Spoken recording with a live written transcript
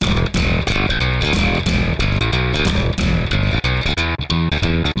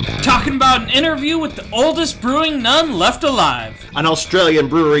about an interview with the oldest brewing nun left alive. An Australian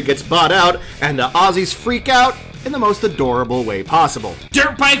brewery gets bought out, and the Aussies freak out in the most adorable way possible.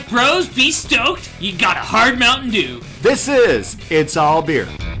 Dirt bike bros, be stoked. You got a hard Mountain Dew. This is It's All Beer.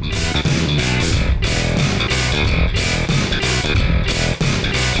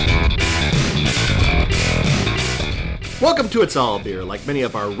 Welcome to It's All Beer. Like many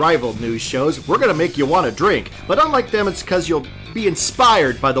of our rival news shows, we're going to make you want to drink. But unlike them, it's because you'll be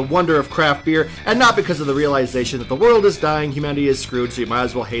inspired by the wonder of craft beer and not because of the realization that the world is dying, humanity is screwed, so you might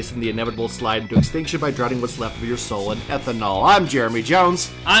as well hasten the inevitable slide into extinction by drowning what's left of your soul in ethanol. I'm Jeremy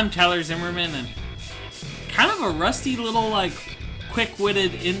Jones. I'm Tyler Zimmerman, and kind of a rusty little,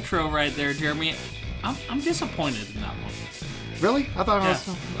 quick-witted intro right there, Jeremy. I'm disappointed in that one. Really? I thought Yeah.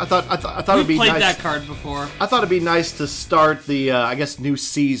 it'd be We've played nice. that card before. I thought it'd be nice to start the new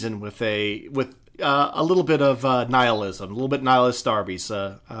season with a little bit of nihilism, a little bit nihilist Starbies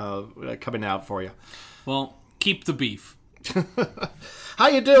coming out for you. Well, keep the beef. How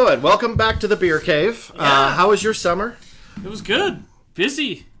you doing? Welcome back to the Beer Cave. Yeah. How was your summer? It was good.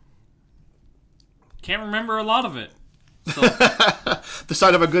 Busy. Can't remember a lot of it. So, The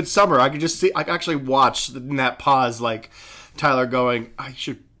sign of a good summer. I could just see. I actually watched in that pause, like Tyler going, I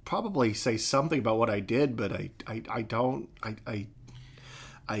should probably say something about what I did, but I don't.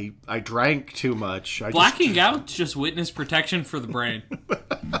 I drank too much. blacking out's just witness protection for the brain.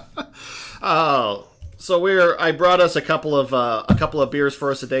 Oh, so I brought us a couple of beers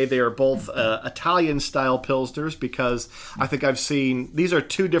for us today. They are both Italian style pilsners because I think I've seen these are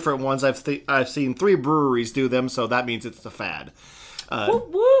two different ones. I've seen three breweries do them, so that means it's the fad.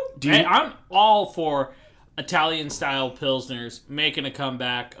 Whoop, whoop. Hey, I'm all for Italian-style Pilsners making a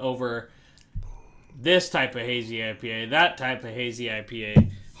comeback over this type of hazy IPA, that type of hazy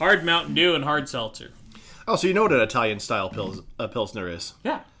IPA, hard Mountain Dew, and hard seltzer. Oh, so you know what an Italian style pilsner is?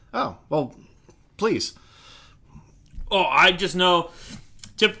 Yeah. Oh, well, please. Oh, I just know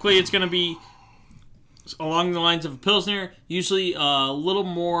typically it's going to be along the lines of a Pilsner, usually a little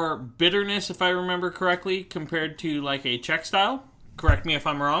more bitterness, if I remember correctly, compared to like a Czech style. Correct me if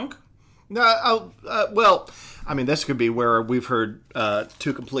I'm wrong. No, well, I mean, this could be where we've heard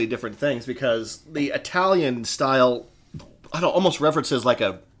two completely different things because the Italian style, almost references like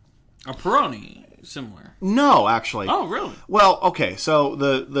a Peroni, similar. No, actually. Oh, really? Well, okay. So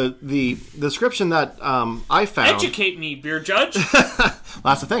the description that I found. Educate me, beer judge. Well,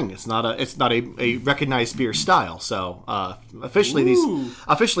 that's the thing. It's not a recognized beer style. So officially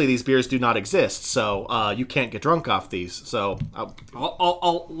these beers do not exist. So you can't get drunk off these. So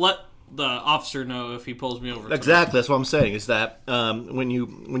I'll let the officer know if he pulls me over. Exactly. That's what I'm saying. Is that when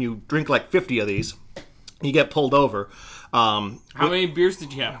you drink like 50 of these, you get pulled over. How many beers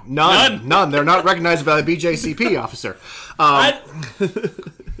did you have? None. They're not recognized by the BJCP officer.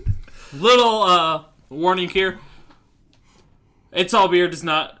 Little warning here. It's All Beer does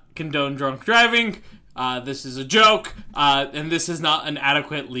not condone drunk driving. This is a joke, and this is not an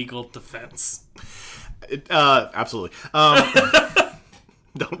adequate legal defense. Absolutely.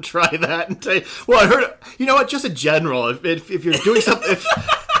 Don't try that. Well, I heard. You know what? Just in general, if you're doing something.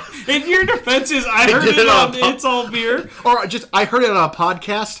 If your defense is, I heard it on It's All Beer. Or just, I heard it on a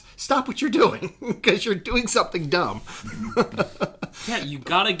podcast. Stop what you're doing, because you're doing something dumb. Yeah, you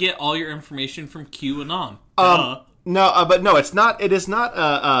gotta get all your information from QAnon. No, but no, it's not. It is not.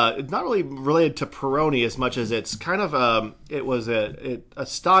 It's not really related to Peroni as much as it's kind of. It was a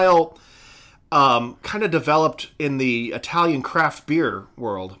style, kind of developed in the Italian craft beer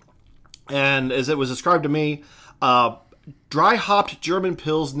world, and as it was described to me, dry hopped German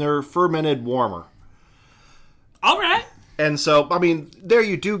Pilsner fermented warmer. All right. And so, I mean, there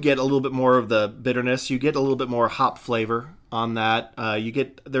you do get a little bit more of the bitterness. You get a little bit more hop flavor on that.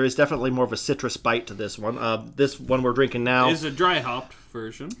 There is definitely more of a citrus bite to this one. This one we're drinking now is a dry hopped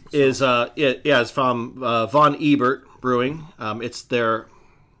version. So. It's from Von Ebert Brewing. It's their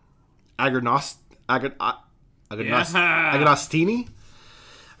Agostini.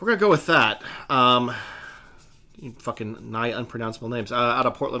 We're gonna go with that. Fucking nigh unpronounceable names out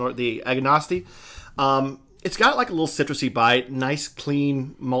of Portland, the Agnosti. It's got like a little citrusy bite, nice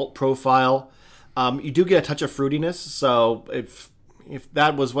clean malt profile. You do get a touch of fruitiness. So if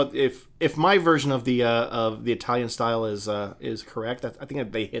that was if my version of the Italian style is correct, I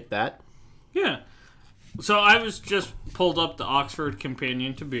think they hit that. Yeah. So I was just pulled up the Oxford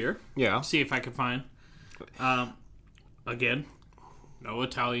Companion to Beer. Yeah. See if I could find. Again. No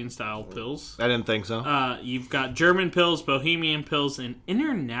Italian-style pills. I didn't think so. You've got German pills, Bohemian pills, and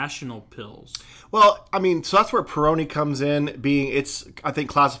international pills. Well, I mean, so that's where Peroni comes in, it's, I think,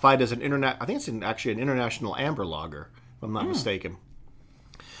 classified as an actually an international amber lager, if I'm not mistaken.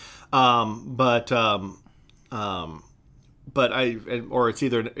 But or it's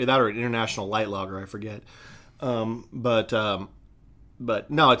either that or an international light lager, I forget. But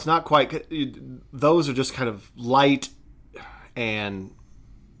no, it's not quite. Those are just kind of light and.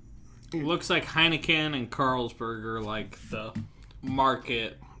 It looks like Heineken and Carlsberg are like the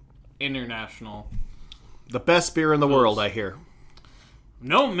market international. The best beer in the world, I hear.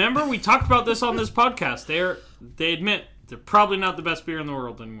 No, remember we talked about this on this podcast. They admit they're probably not the best beer in the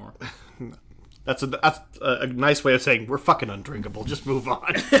world anymore. That's a nice way of saying we're fucking undrinkable. Just move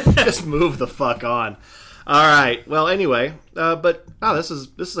on. Just move the fuck on. All right. Well, anyway, but this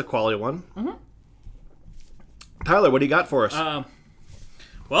is a quality one. Mm-hmm. Tyler, what do you got for us?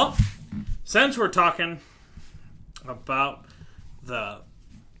 Well, since we're talking about the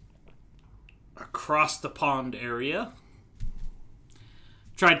across the pond area,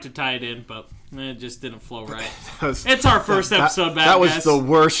 tried to tie it in, but it just didn't flow right. It's our first episode back. That was the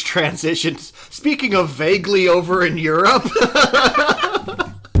worst transition. Speaking of vaguely over in Europe,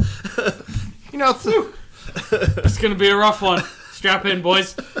 it's going to be a rough one. Strap in,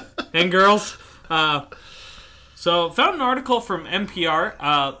 boys and girls. So, found an article from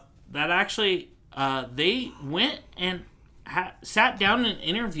NPR that actually they went and sat down and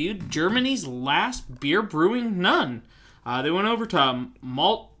interviewed Germany's last beer brewing nun. They went over to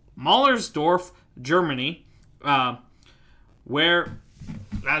Maulersdorf, Germany, where,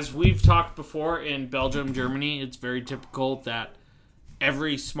 as we've talked before, in Belgium, Germany, it's very typical that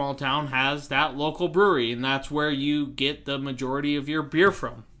every small town has that local brewery, and that's where you get the majority of your beer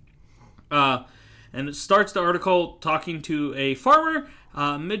from. And it starts the article talking to a farmer.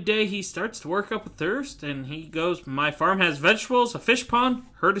 Midday, he starts to work up a thirst, and he goes, "My farm has vegetables, a fish pond,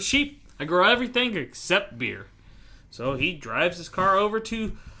 herd of sheep. I grow everything except beer." So he drives his car over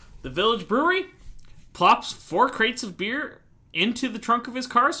to the village brewery, plops 4 crates of beer into the trunk of his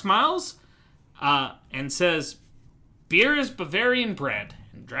car, smiles, and says, "Beer is Bavarian bred,"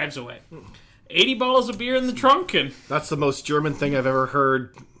 and drives away. 80 bottles of beer in the trunk, and that's the most German thing I've ever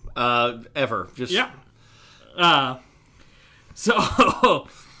heard, ever. Just yeah. So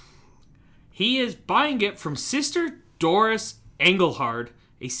he is buying it from Sister Doris Engelhard,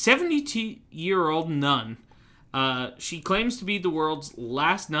 a 72-year-old nun. She claims to be the world's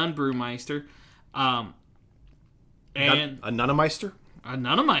last nun brewmeister. And a nunnemeister? A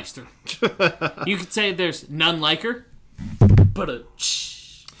nunnemeister. You could say there's none like her, but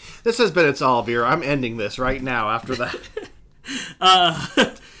This has been It's All Beer. I'm ending this right now after that.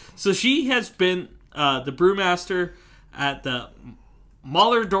 So she has been the brewmaster at the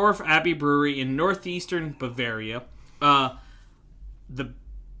Maulersdorf Abbey Brewery in northeastern Bavaria. The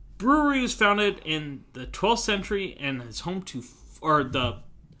brewery was founded in the 12th century and is home to, the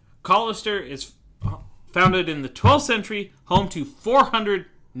Collister is founded in the 12th century, home to 400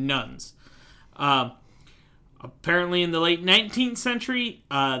 nuns. Apparently in the late 19th century,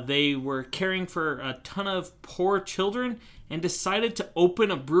 they were caring for a ton of poor children and decided to open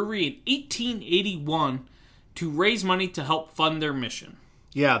a brewery in 1881 to raise money to help fund their mission.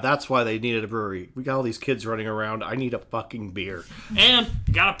 Yeah, that's why they needed a brewery. We got all these kids running around. I need a fucking beer. And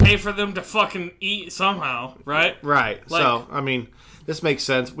gotta pay for them to fucking eat somehow, right? Right. So, I mean, this makes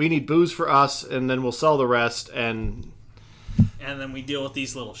sense. We need booze for us, and then we'll sell the rest, and then we deal with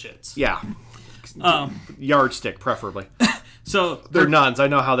these little shits. Yeah. Yardstick, preferably. So they're nuns. I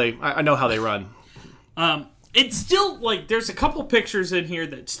know how they run. It's still, there's a couple pictures in here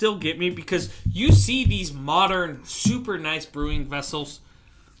that still get me, because you see these modern, super nice brewing vessels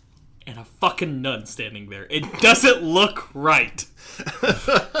and a fucking nun standing there. It doesn't look right,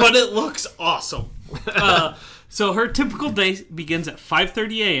 but it looks awesome. So her typical day begins at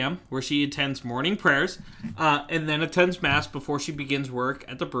 5:30 a.m., where she attends morning prayers, and then attends mass before she begins work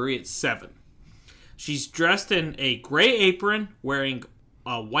at the brewery at 7. She's dressed in a gray apron, wearing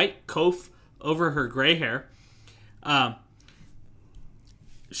a white coif over her gray hair.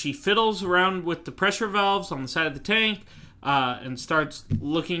 She fiddles around with the pressure valves on the side of the tank, and starts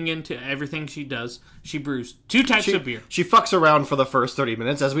looking into everything she does. She brews 2 types of beer. She fucks around for the first 30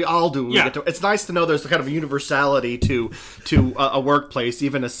 minutes, as we all do. It's nice to know there's a kind of universality to a workplace.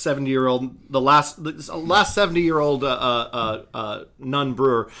 Even a 70-year-old, the last 70-year-old nun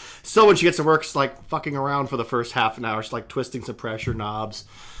brewer. So when she gets to work, she's like fucking around for the first half an hour. She's like twisting some pressure knobs.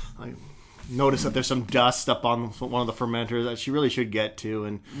 notice that there's some dust up on one of the fermenters that she really should get to,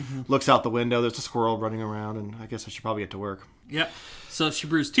 and looks out the window. There's a squirrel running around, and I guess I should probably get to work. Yep. So she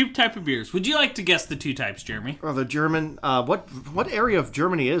brews 2 types of beers. Would you like to guess the 2 types, Jeremy? Oh, the German. What area of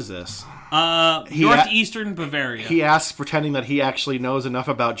Germany is this? Northeastern Bavaria. He asks, pretending that he actually knows enough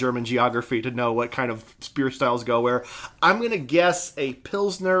about German geography to know what kind of beer styles go where. I'm gonna guess a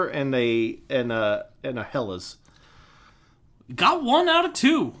Pilsner and a Helles. Got 1 out of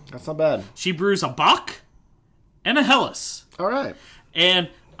 2. That's not bad. She brews a Bock and a Helles. All right. And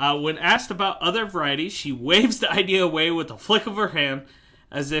when asked about other varieties, she waves the idea away with a flick of her hand,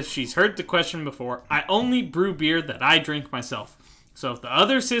 as if she's heard the question before. I only brew beer that I drink myself. So if the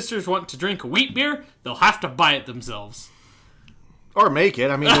other sisters want to drink a wheat beer, they'll have to buy it themselves. Or make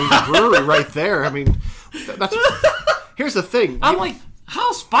it. I mean, there's a brewery right there. I mean, that's. Here's the thing. I'm like,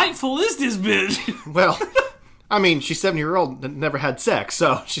 how spiteful is this bitch? Well, I mean, she's 7-year-old and never had sex,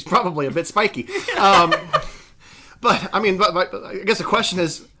 so she's probably a bit spiky. But I guess the question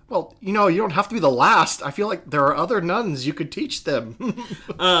is, well, you don't have to be the last. I feel like there are other nuns you could teach them.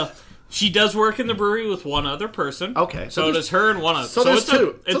 She does work in the brewery with one other person. Okay. So does her and one other. So there's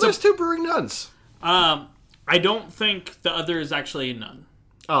two. There's 2 brewing nuns. I don't think the other is actually a nun.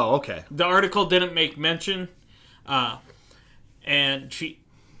 Oh, okay. The article didn't make mention.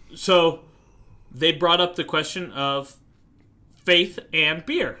 So they brought up the question of faith and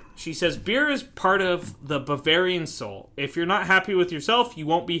beer. She says, beer is part of the Bavarian soul. If you're not happy with yourself, you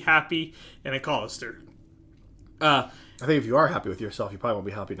won't be happy in a Collister. I think if you are happy with yourself, you probably won't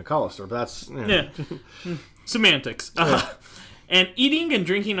be happy in a Collister, but that's... Yeah. Semantics. And eating and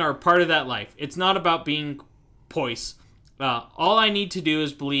drinking are part of that life. It's not about being poise. All I need to do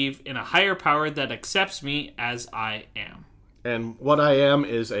is believe in a higher power that accepts me as I am. And what I am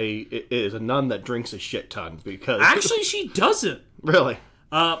is a nun that drinks a shit ton, because... Actually, she doesn't. Really?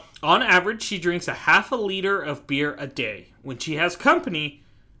 On average, she drinks a half a liter of beer a day. When she has company,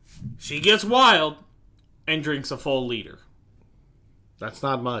 she gets wild and drinks a full liter. That's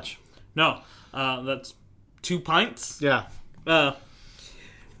not much. No, that's 2 pints. Yeah.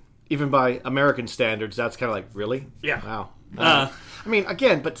 Even by American standards, that's kind of like, really? Yeah. Wow. I mean,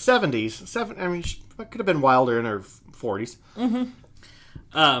 again, but 70s. I mean, she could have been wilder in her 40s.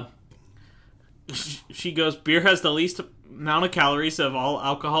 Mm-hmm. She goes, beer has the least amount of calories of all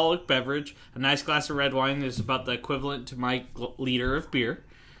alcoholic beverage. A nice glass of red wine is about the equivalent to my liter of beer.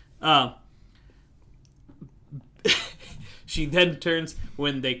 She then turns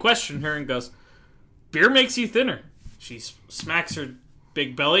when they question her and goes, beer makes you thinner. She smacks her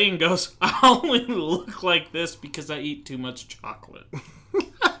big belly and goes, I only look like this because I eat too much chocolate.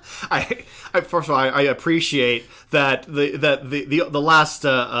 First of all, I appreciate that the last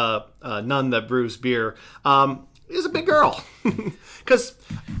nun that brews beer is a big girl. Because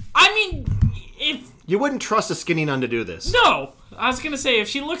I mean, if you wouldn't trust a skinny nun to do this. No, I was gonna say if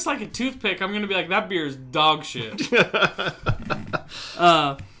she looks like a toothpick, I'm gonna be like, that beer is dog shit.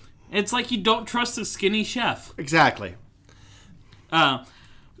 It's like you don't trust a skinny chef. Exactly.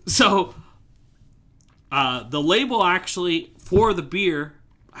 So the label actually for the beer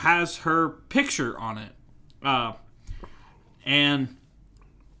has her picture on it. And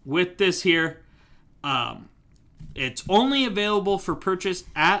with this here, it's only available for purchase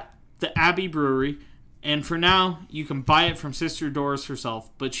at the Abbey Brewery. And for now, you can buy it from Sister Doris herself.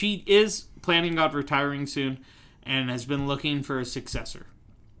 But she is planning on retiring soon and has been looking for a successor.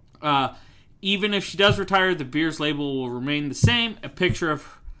 Even if she does retire, the beer's label will remain the same. A picture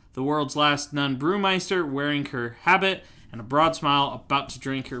of the world's last nun brewmeister wearing her habit and a broad smile about to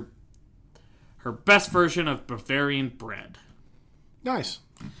drink her best version of Bavarian bread. Nice.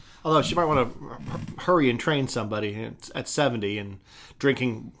 Although she might want to hurry and train somebody at 70 and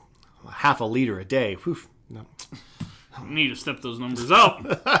drinking half a liter a day. Whew. No. I need to step those numbers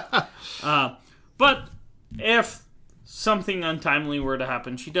up. But if something untimely were to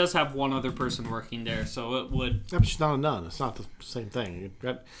happen, she does have one other person working there, so it would... Yeah, but she's not a nun. It's not the same thing.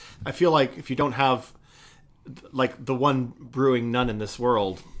 I feel like if you don't have like the one brewing nun in this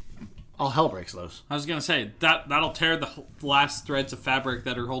world, all hell breaks loose. I was going to say, that'll tear the last threads of fabric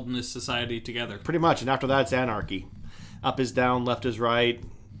that are holding this society together. Pretty much, and after that it's anarchy. Up is down, left is right.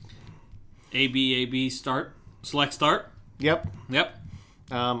 A, B, start. Select start. Yep.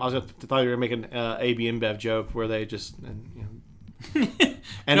 I thought you were making AB InBev joke where they just... no,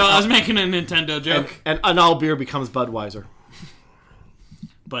 I was making a Nintendo joke. And all beer becomes Budweiser.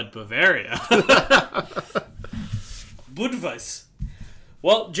 Bud Bavaria. Budweiser.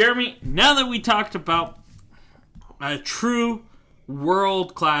 Well, Jeremy, now that we talked about a true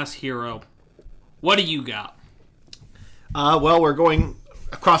world-class hero, what do you got? Well, we're going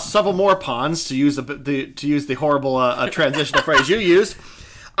across several more ponds, to use the horrible transitional phrase you used,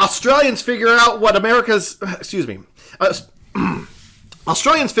 Australians figure out what America's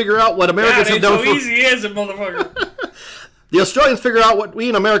Australians figure out what Americans have known so for. Easy is it, motherfucker? The Australians figure out what we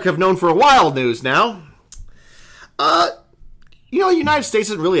in America have known for a while. News now. The United States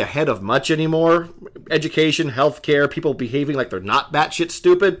isn't really ahead of much anymore. Education, healthcare, people behaving like they're not batshit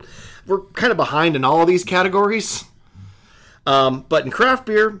stupid. We're kind of behind in all of these categories. But in craft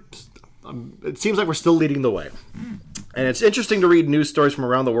beer, it seems like we're still leading the way. And it's interesting to read news stories from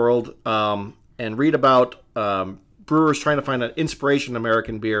around the world and read about brewers trying to find an inspiration in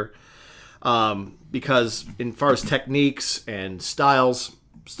American beer. Because as far as techniques and styles,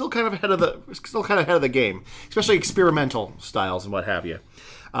 still kind of ahead of the game, especially experimental styles and what have you,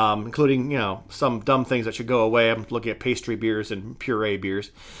 including some dumb things that should go away. I'm looking at pastry beers and puree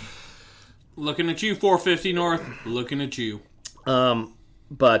beers. Looking at you, 450 North. Looking at you.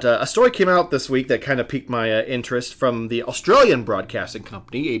 But a story came out this week that kind of piqued my interest from the Australian broadcasting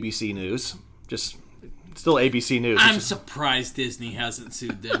company, ABC News. Just still ABC News. I'm surprised Disney hasn't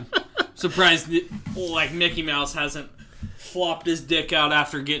sued them. Surprised Mickey Mouse hasn't flopped his dick out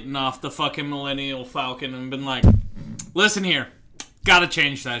after getting off the fucking Millennial Falcon and been like, listen here, gotta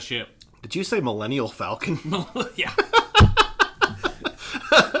change that shit. Did you say Millennial Falcon? Yeah.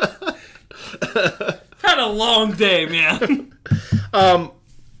 Had a long day, man. I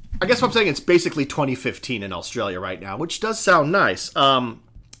guess what I'm saying, it's basically 2015 in Australia right now, which does sound nice.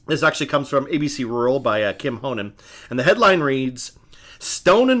 This actually comes from ABC Rural by Kim Honan, and the headline reads,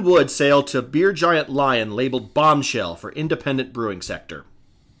 Stone and Wood sail to beer giant Lion labeled bombshell for independent brewing sector.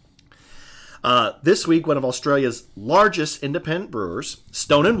 This week, one of Australia's largest independent brewers,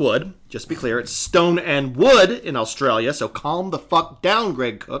 Stone and Wood, just to be clear, it's Stone and Wood in Australia, so calm the fuck down,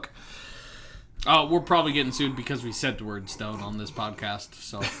 Greg Cook. We're probably getting sued because we said the word stone on this podcast,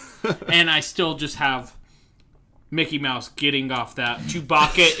 so. And I still just have Mickey Mouse getting off that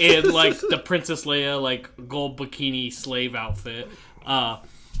Chewbacca in, the Princess Leia, gold bikini slave outfit.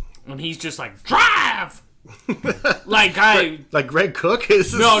 And he's just like, drive! Like Greg Cook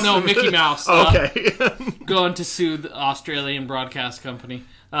is? No, Mickey Mouse. Okay. Going to sue the Australian broadcast company.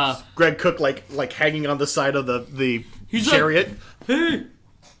 Greg Cook like hanging on the side of the he's chariot. Like, hey,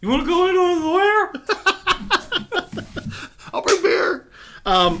 you want to go in on the lawyer? I'll bring beer.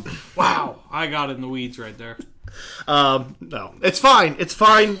 Wow, I got in the weeds right there. No, it's fine. It's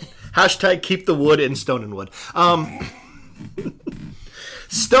fine. Hashtag keep the wood in Stone and Wood.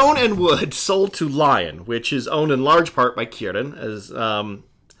 Stone and Wood sold to Lion, which is owned in large part by Kirin, as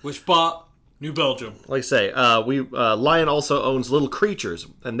which bought New Belgium. Like I say, Lion also owns Little Creatures,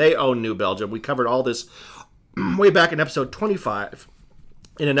 and they own New Belgium. We covered all this way back in episode 25,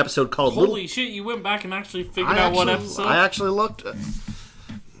 in an episode called Holy shit, you went back and actually figured out what episode? I actually looked.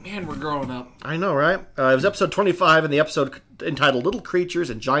 Man, we're growing up. I know, right? It was episode 25, and the episode entitled Little Creatures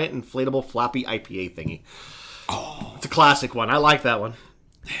and Giant Inflatable Flappy IPA Thingy. Oh. It's a classic one. I like that one.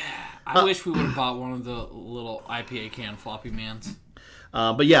 I wish we would have bought one of the little IPA can floppy mans.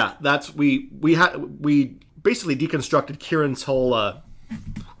 But yeah, we basically deconstructed Kieran's whole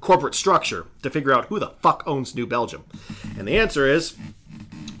corporate structure to figure out who the fuck owns New Belgium, and the answer is,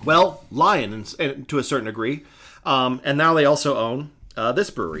 well, Lion, and to a certain degree, and now they also own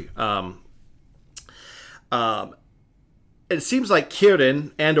this brewery. It seems like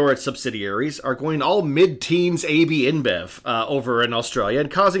Kirin and or its subsidiaries are going all mid-teens AB InBev over in Australia and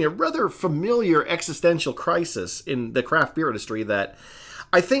causing a rather familiar existential crisis in the craft beer industry that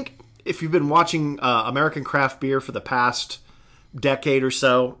I think if you've been watching American craft beer for the past decade or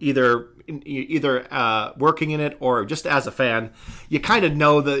so, either working in it or just as a fan, you kind of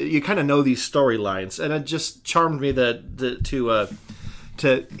know these storylines, and it just charmed me to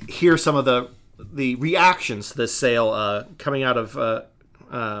hear some of the reactions to this sale coming out of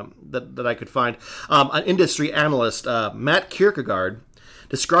that I could find. An industry analyst, Matt Kierkegaard,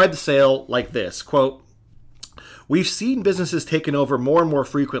 described the sale like this, quote, "We've seen businesses taken over more and more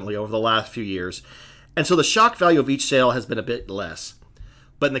frequently over the last few years, and so the shock value of each sale has been a bit less.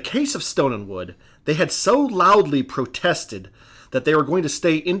 But in the case of Stone and Wood, they had so loudly protested that they were going to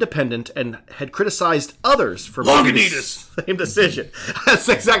stay independent and had criticized others for making the same decision." That's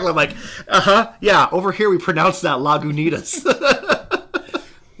exactly, I'm like, yeah, over here we pronounce that Lagunitas.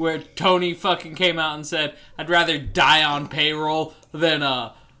 Where Tony fucking came out and said, I'd rather die on payroll than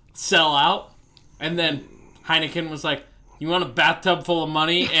sell out. And then Heineken was like, you want a bathtub full of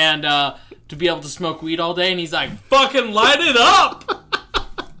money and to be able to smoke weed all day? And he's like, fucking light it up!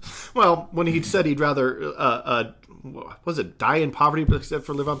 Well, when he said he'd rather was it die in poverty except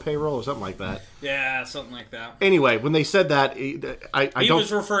for live on payroll or something like that? Yeah, something like that. Anyway, when they said that, He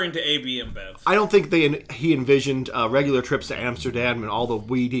was referring to AB InBev. I don't think he envisioned regular trips to Amsterdam and all the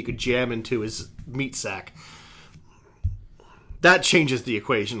weed he could jam into his meat sack. That changes the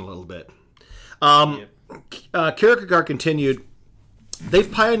equation a little bit. Kierkegaard continued,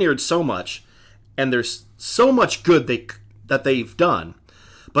 they've pioneered so much, and there's so much good that they've done.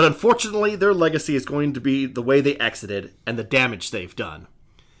 But unfortunately, their legacy is going to be the way they exited and the damage they've done.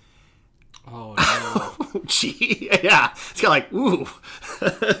 Oh, no. Gee, yeah. It's kind of like, ooh.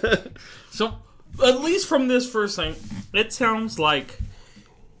 So, at least from this first thing, it sounds like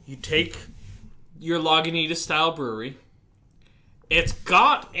you take your Lagunitas-style brewery. It's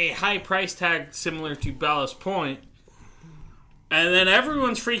got a high price tag similar to Ballast Point. And then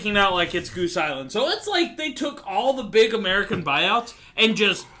everyone's freaking out like it's Goose Island. So it's like they took all the big American buyouts and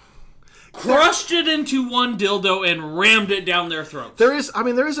just crushed it into one dildo and rammed it down their throats. There is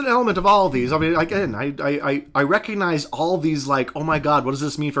an element of all of these. I mean, again, I recognize all these, like, oh my god, what does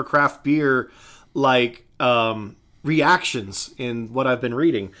this mean for craft beer, like, reactions in what I've been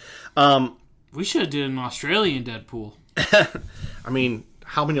reading. We should have did an Australian Deadpool. I mean,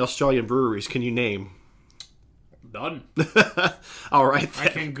 how many Australian breweries can you name? None. All right. I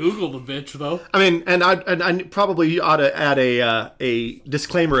can Google the bitch though. I mean, and I probably ought to add a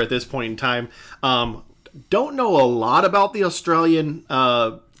disclaimer at this point in time. Don't know a lot about the Australian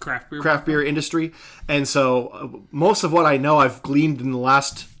craft beer industry, and so most of what I know I've gleaned in the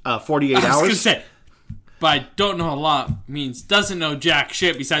last 48 hours. I was gonna say, but I don't know a lot means doesn't know jack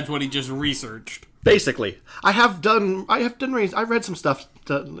shit besides what he just researched. Basically, I read some stuff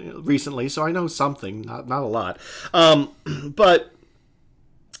recently, so I know something, not a lot. But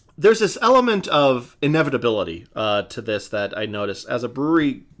there's this element of inevitability to this that I notice as a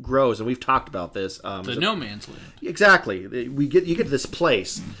brewery grows, and we've talked about this. The no man's land. Exactly. You get to this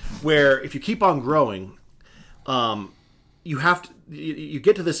place where if you keep on growing, you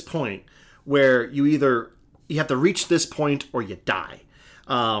get to this point where you have to reach this point or you die.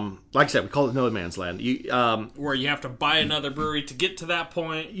 Like I said, we call it no man's land. Where you have to buy another brewery to get to that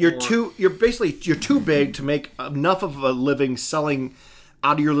point. You're too big to make enough of a living selling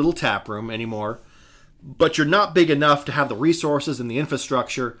out of your little tap room anymore. But you're not big enough to have the resources and the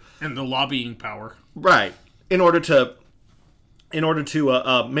infrastructure and the lobbying power, right? In order to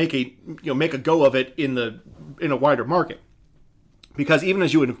make a go of it in a wider market. Because even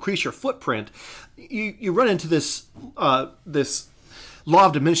as you increase your footprint, you run into this law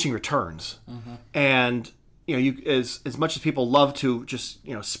of diminishing returns. Mm-hmm. And as much as people love to just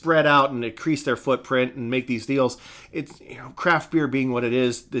spread out and increase their footprint and make these deals, it's craft beer being what it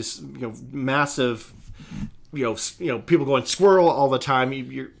is, this massive people going squirrel all the time.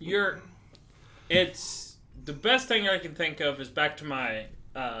 It's the best thing I can think of is back to my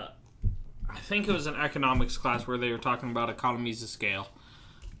I think it was an economics class where they were talking about economies of scale,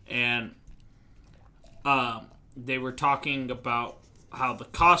 and they were talking about how the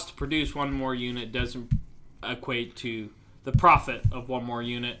cost to produce one more unit doesn't equate to the profit of one more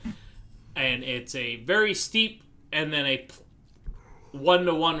unit, and it's a very steep and then a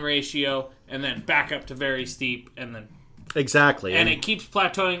 1-to-1 ratio and then back up to very steep and then exactly, and it keeps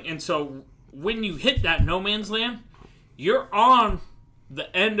plateauing. And so when you hit that no man's land, you're on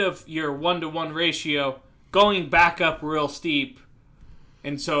the end of your 1-to-1 ratio going back up real steep,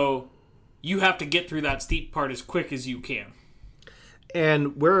 and so you have to get through that steep part as quick as you can.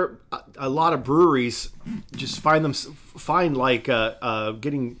 And where a lot of breweries just find like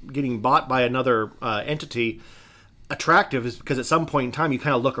getting bought by another entity attractive is because at some point in time you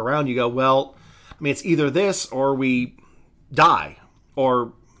kind of look around, you go, well, I mean, it's either this or we die,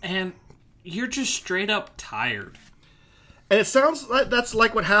 and you're just straight up tired. And it sounds like that's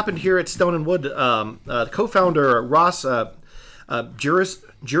like what happened here at Stone and Wood. The co-founder Ross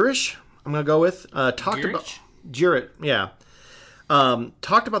Jurish, I'm going to go with, talked about Jurich, yeah.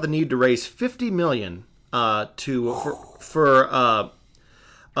 Talked about the need to raise $50 million for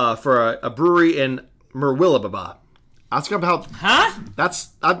a brewery in Murwillumbah. That's gonna how. Huh? That's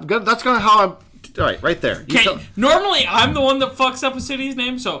gonna how I'm. All right there. Okay. Normally, I'm the one that fucks up a city's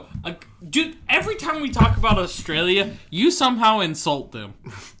name, so dude, every time we talk about Australia, you somehow insult them.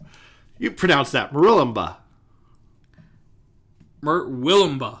 You pronounce that Murwillumbah.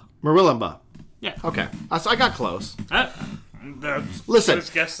 Murwillumbah. Yeah. Okay. I got close. Listen,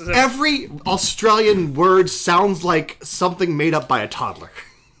 every Australian word sounds like something made up by a toddler.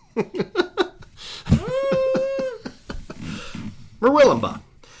 Murwillumbah.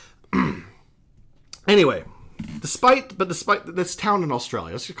 Anyway, despite this town in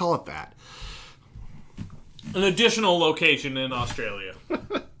Australia, let's just call it that. An additional location in Australia.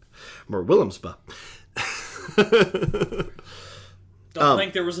 More Willemsba. Don't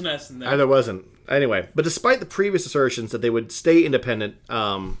think there was an S in there. There wasn't. Anyway, but despite the previous assertions that they would stay independent,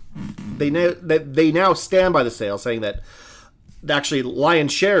 they now stand by the sale, saying that actually Lion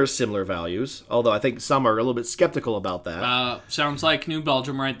shares similar values, although I think some are a little bit skeptical about that. Sounds like New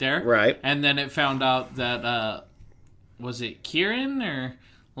Belgium right there. Right. And then it found out that, was it Kieran or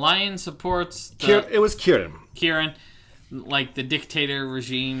Lion supports It was Kieran. Kieran, like the dictator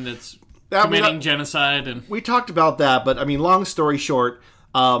regime that's committing genocide. And we talked about that, but I mean, long story short,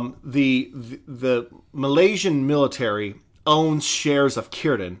 the Malaysian military owns shares of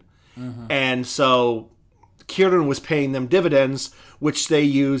Kieran, and so Kieran was paying them dividends, which they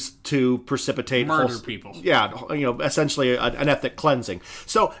used to precipitate murder people. Yeah, essentially an ethnic cleansing.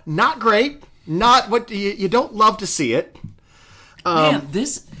 So not great. Not what you don't love to see it. Man,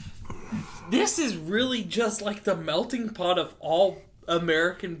 this is really just like the melting pot of all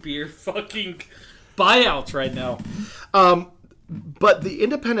American beer fucking buyouts right now. But the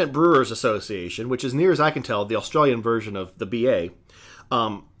Independent Brewers Association, which is near as I can tell the Australian version of the BA,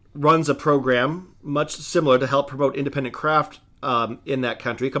 runs a program much similar to help promote independent craft in that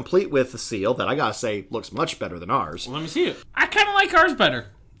country, complete with the seal that I gotta say looks much better than ours. Let me see it. I kind of like ours better.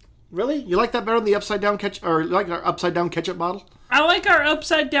 Really? You like that better than the upside down ketchup, or you like our upside down ketchup bottle? I like our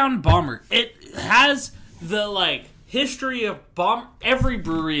upside down bomber. It has the history of bomb. Every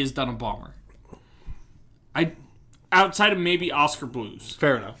brewery has done a bomber. Outside of maybe Oscar Blues.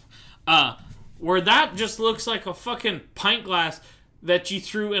 Fair enough. Where that just looks like a fucking pint glass that you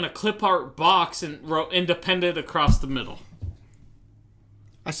threw in a clip art box and wrote independent across the middle.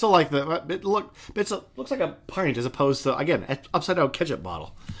 I still like the it looks like a pint as opposed to, again, upside down ketchup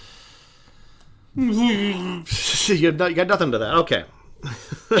bottle. You got nothing to that. Okay.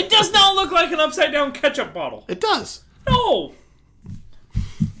 It does not look like an upside down ketchup bottle. It does. No.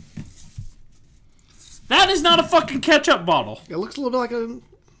 That is not a fucking ketchup bottle. It looks a little bit like a...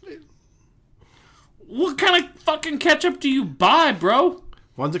 What kind of fucking ketchup do you buy, bro?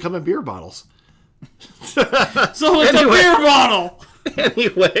 Ones that come in beer bottles. So it's a beer bottle.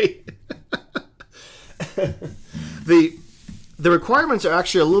 Anyway. The requirements are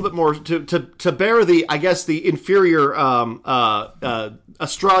actually a little bit more to bear the, I guess, the inferior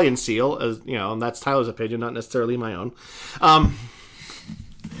Australian seal, as you know, and that's Tyler's opinion, not necessarily my own.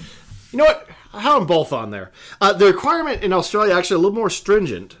 You know what? I have them both on there. The requirement in Australia actually a little more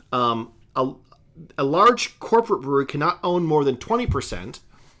stringent. A large corporate brewery cannot own more than 20%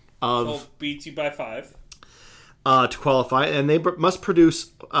 of. So beats you by 5. To qualify, and they must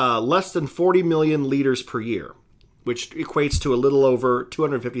produce less than 40 million liters per year, which equates to a little over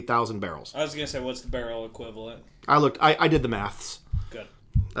 250,000 barrels. I was gonna say, what's the barrel equivalent? I did the maths. Good.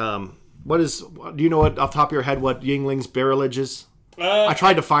 Do you know what off the top of your head what Yingling's barrelage is? I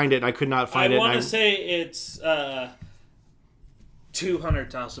tried to find it and I could not find it. I want to say it's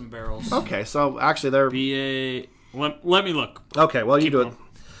 200,000 barrels. Okay, so actually they're BA. Let me look. Okay, well, you do it.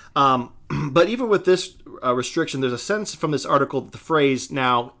 But even with this restriction, there's a sense from this article that the phrase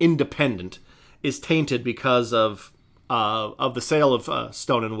now independent is tainted because of the sale of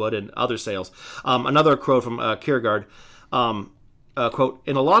Stone and Wood and other sales. Another quote from Kierkegaard, quote,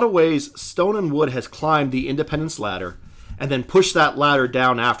 "In a lot of ways, Stone and Wood has climbed the independence ladder and then pushed that ladder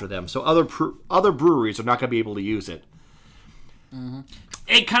down after them. So other breweries are not going to be able to use it." Mm-hmm.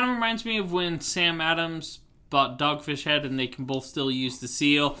 It kind of reminds me of when Sam Adams bought Dogfish Head and they can both still use the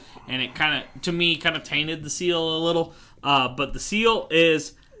seal, and it kind of, to me, kind of tainted the seal a little. But the seal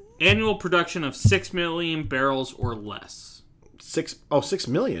is annual production of 6 million barrels or less. 6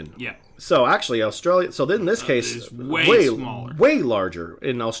 million? Yeah. So actually, Australia. So in this case, is way smaller, way larger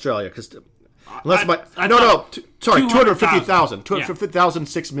in Australia because. Unless sorry, 250,000. 250,000,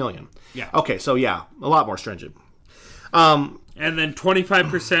 6 million. Yeah. Okay, so yeah, a lot more stringent. And then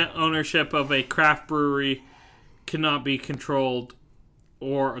 25% ownership of a craft brewery cannot be controlled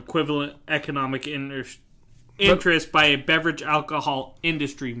or equivalent economic interest by a beverage alcohol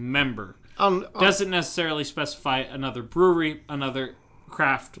industry member. Doesn't necessarily specify another brewery, another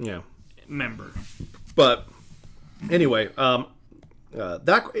craft member. But anyway,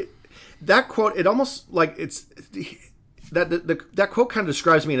 that quote, it almost like it's that quote kind of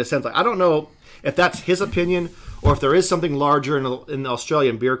describes me in a sense. Like, I don't know if that's his opinion or if there is something larger in the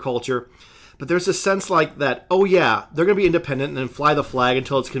Australian beer culture, but there's a sense like that. Oh yeah, they're going to be independent and then fly the flag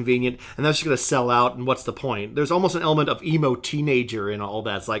until it's convenient, and that's just going to sell out. And what's the point? There's almost an element of emo teenager in all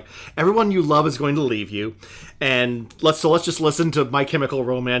that. It's like everyone you love is going to leave you, and let's just listen to My Chemical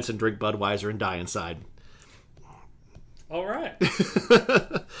Romance and drink Budweiser and die inside. All right.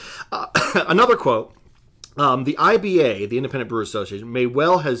 Another quote The IBA, the Independent Brewers Association, may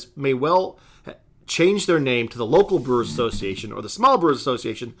well change their name to the Local Brewers Association or the Small Brewers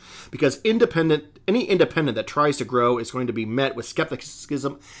Association, because any independent that tries to grow is going to be met with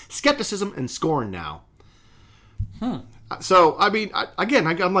skepticism and scorn now. So, I mean,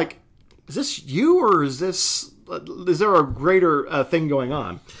 I'm like, is this you, or is there a greater thing going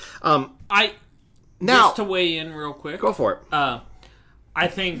on? Just to weigh in real quick. Go for it. I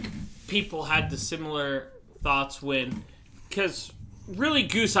think people had the similar thoughts because really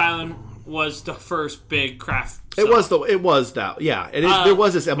Goose Island was the first big craft. There was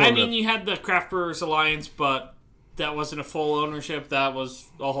this element. I mean, you had the Craft Brewers Alliance, but that wasn't a full ownership. That was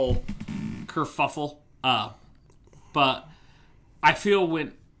a whole kerfuffle. But I feel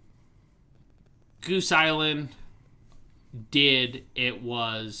when Goose Island did, it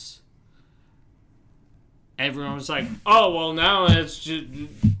was everyone was like, "Oh, well, now it's just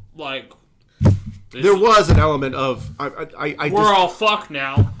like." There was an element of we're all fucked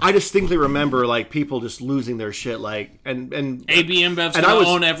now. I distinctly remember like people just losing their shit, like and AB InBev's gonna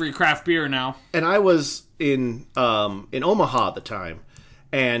own every craft beer now. And I was in Omaha at the time,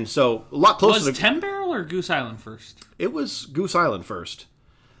 and so a lot closer. Was 10 Barrel or Goose Island first? It was Goose Island first.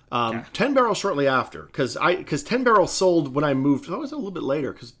 10 Barrel shortly after, because 10 Barrel sold when I moved. That was a little bit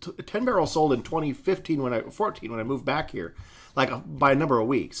later, because 10 Barrel sold in 2015 when I moved back here, by a number of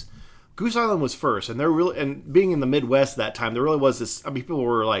weeks. Goose Island was first, and being in the Midwest at that time, there really was this. I mean, people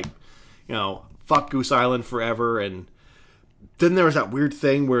were like, fuck Goose Island forever, and then there was that weird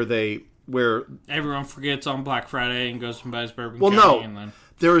thing where everyone forgets on Black Friday and goes and buys Bourbon County. Well, no,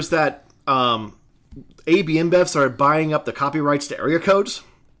 there was that. AB InBev started buying up the copyrights to area codes.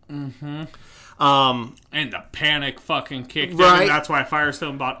 Mm-hmm. And the panic fucking kicked in. Right. And that's why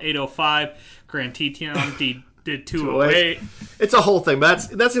Firestone bought 805, Grand Teton did 208. It's a whole thing, but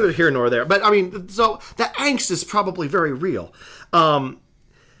that's neither here nor there. But I mean, so the angst is probably very real, and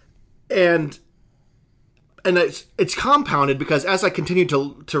it's compounded because as I continued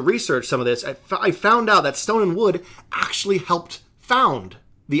to research some of this, I found out that Stone and Wood actually helped found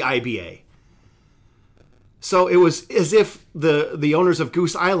the IBA. So it was as if the owners of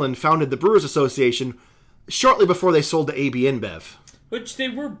Goose Island founded the Brewers Association shortly before they sold to AB InBev. Which they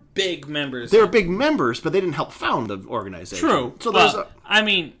were big members. They were big members, but they didn't help found the organization. True. So I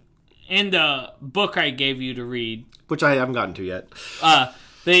mean, in the book I gave you to read, which I haven't gotten to yet,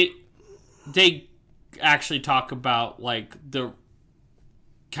 they actually talk about like the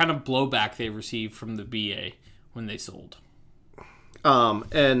kind of blowback they received from the BA when they sold.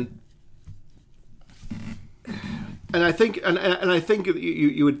 And I think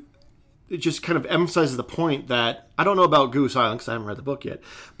you would. It just kind of emphasizes the point that I don't know about Goose Island because I haven't read the book yet,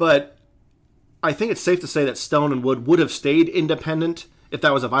 but I think it's safe to say that Stone and Wood would have stayed independent if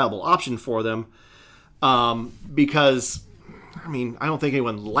that was a viable option for them. Because, I mean, I don't think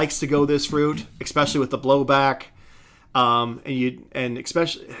anyone likes to go this route, especially with the blowback, and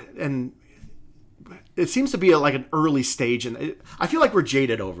it seems to be like an early stage, and I feel like we're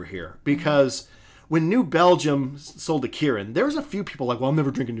jaded over here because. When New Belgium sold to Kirin, there was a few people like, well, I'm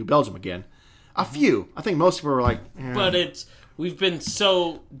never drinking New Belgium again. A few. I think most people were like, eh. But we've been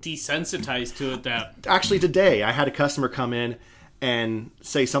so desensitized to it that... Actually, today, I had a customer come in and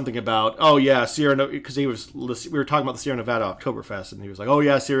say something about, oh, yeah, Sierra Nevada, because we were talking about the Sierra Nevada Oktoberfest, and he was like, oh,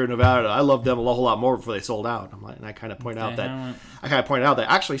 yeah, Sierra Nevada, I loved them a whole lot more before they sold out. I'm like, and I kind of point out that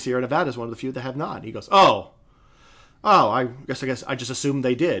actually Sierra Nevada is one of the few that have not. And he goes, Oh, I guess I just assumed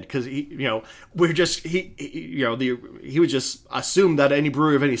they did because he would just assume that any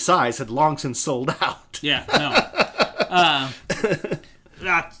brewery of any size had long since sold out. Yeah, no.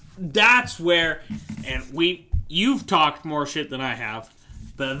 That's where, and you've talked more shit than I have,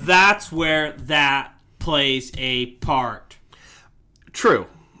 but that's where that plays a part. True,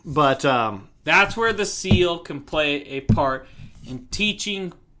 but that's where the seal can play a part in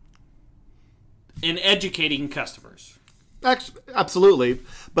teaching. In educating customers. Absolutely.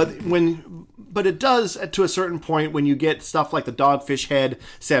 But it does to a certain point when you get stuff like the Dogfish Head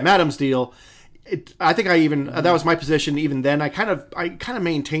Sam Adams deal. I think that was my position even then. I kind of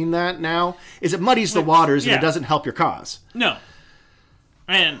maintain that now. Is it muddies the waters and it doesn't help your cause. No.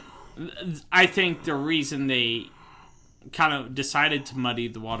 And I think the reason they kind of decided to muddy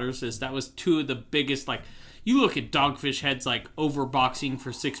the waters is that was two of the biggest, like, you look at Dogfish Head's like overboxing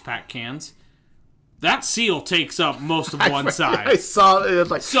for 6-pack cans. That seal takes up most of one side. I saw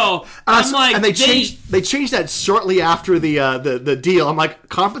it. Like, so I'm like, and they changed that shortly after the deal. I'm like,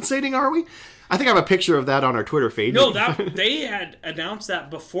 compensating? Are we? I think I have a picture of that on our Twitter feed. No, they had announced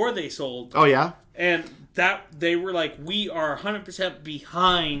that before they sold. Oh yeah, and that they were like, we are 100%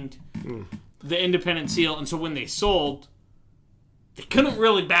 behind the independent seal, and so when they sold, they couldn't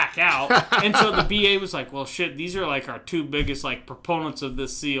really back out, and so the BA was like, well, shit, these are like our two biggest like proponents of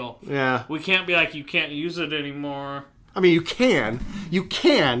this seal. Yeah. We can't be like, you can't use it anymore. I mean, you can.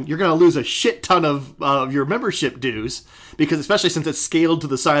 You're going to lose a shit ton of your membership dues, because especially since it's scaled to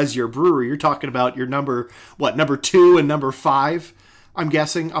the size of your brewery, you're talking about your number 2 and number 5, I'm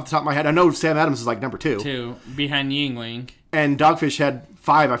guessing, off the top of my head. I know Sam Adams is like number 2. 2, behind Yingling. And Dogfish had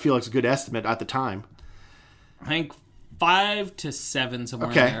 5, I feel like is a good estimate at the time. I think 5 to 7,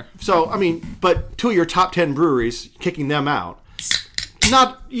 somewhere in Okay. there. So, I mean, but 2 of your top 10 breweries, kicking them out,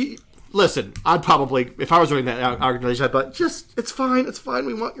 listen, I'd probably, if I was doing that organization, I'd be like, it's fine,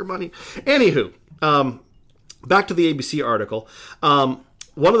 we want your money. Anywho, back to the ABC article.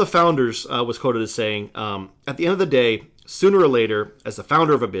 One of the founders was quoted as saying, at the end of the day, sooner or later, as the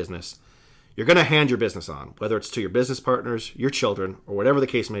founder of a business, you're going to hand your business on, whether it's to your business partners, your children, or whatever the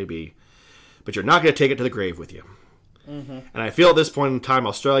case may be, but you're not going to take it to the grave with you. Mm-hmm. And I feel at this point in time,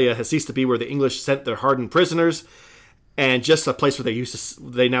 Australia has ceased to be where the English sent their hardened prisoners, and just a place where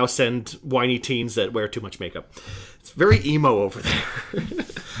they now send whiny teens that wear too much makeup. It's very emo over there.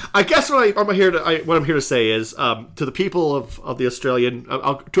 I guess what I'm here to say is to the people of the Australian,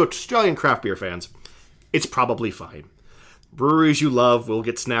 to Australian craft beer fans, it's probably fine. Breweries you love will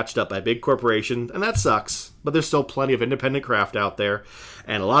get snatched up by big corporations, and that sucks. But there's still plenty of independent craft out there,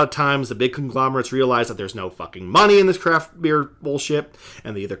 and a lot of times the big conglomerates realize that there's no fucking money in this craft beer bullshit,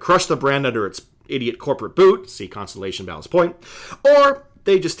 and they either crush the brand under its idiot corporate boot, see Constellation Ballast Point, or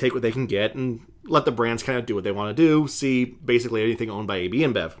they just take what they can get and let the brands kind of do what they want to do, see basically anything owned by AB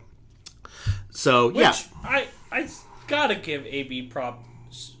InBev. So, yeah. Which I gotta give AB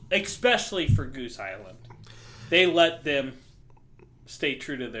props, especially for Goose Island. They let them stay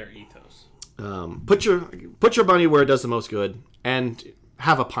true to their ethos. Put your money where it does the most good, and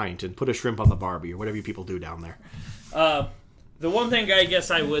have a pint and put a shrimp on the barbie or whatever you people do down there. The one thing I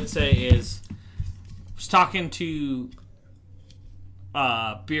guess I would say is, I was talking to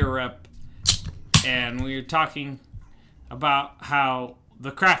beer rep, and we were talking about how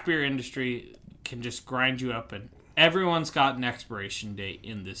the craft beer industry can just grind you up, and everyone's got an expiration date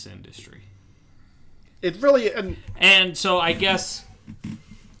in this industry. It really... And so I guess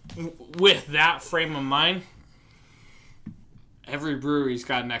with that frame of mind, every brewery's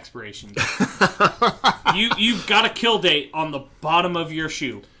got an expiration date. You've got a kill date on the bottom of your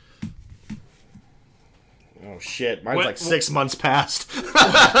shoe. Oh shit, mine's like 6 months past.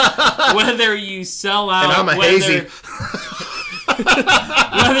 Whether you sell out... And I'm a hazy.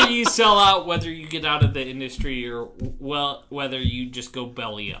 Whether you sell out, whether you get out of the industry, or whether you just go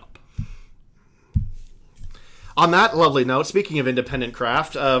belly up. On that lovely note, speaking of independent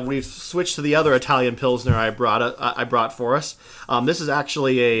craft, we've switched to the other Italian Pilsner I brought for us. This is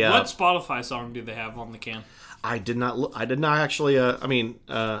actually a... what Spotify song do they have on the can? I did not actually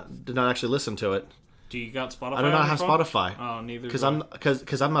listen to it. Do you got Spotify? I do not have Spotify. Oh, neither.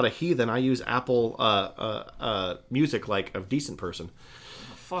 Because I'm not a heathen. I use Apple Music like a decent person.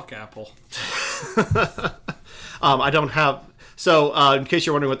 Oh, fuck Apple. I don't have. So, in case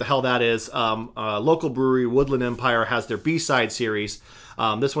you're wondering what the hell that is, local brewery Woodland Empire has their B-side series.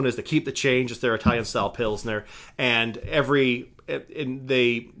 This one is the Keep the Change. It's their Italian-style Pilsner. And every beer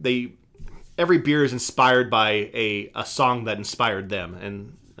is inspired by a song that inspired them.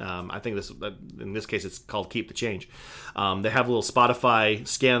 And I think in this case, it's called Keep the Change. They have a little Spotify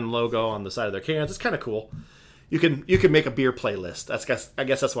scan logo on the side of their cans. It's kind of cool. You can make a beer playlist. I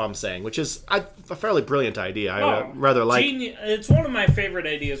guess that's what I'm saying, which is a fairly brilliant idea. I rather like. It's one of my favorite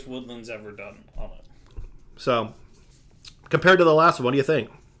ideas Woodland's ever done on it. So, compared to the last one, what do you think?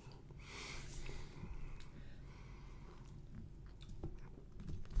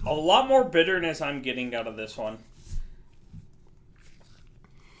 A lot more bitterness I'm getting out of this one,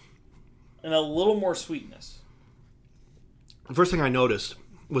 and a little more sweetness. The first thing I noticed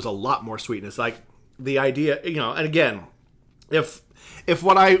was a lot more sweetness. Like the idea, and again, if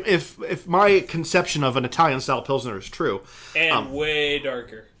my conception of an Italian style Pilsner is true, and way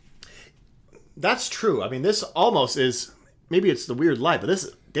darker. That's true. I mean, this almost is. Maybe it's the weird light, but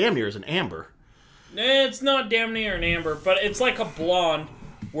this damn near is an amber. It's not damn near an amber, but it's like a blonde,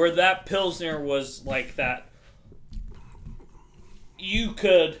 where that Pilsner was like that. You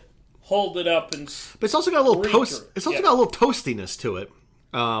could hold it up and. But it's also got a little toast. It's also got a little toastiness to it.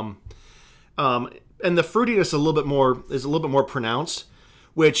 And the fruitiness is a little bit more pronounced,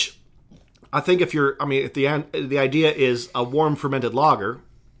 which I think if the idea is a warm fermented lager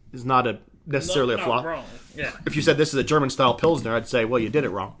is not necessarily a flaw. Wrong. Yeah. If you said this is a German style Pilsner, I'd say, well, you did it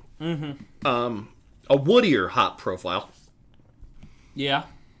wrong. Mm-hmm. A woodier hop profile. Yeah.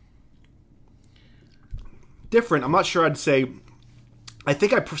 different. I'm not sure I'd say. I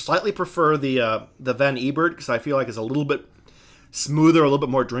think I slightly prefer the Van Ebert because I feel like it's a little bit smoother, a little bit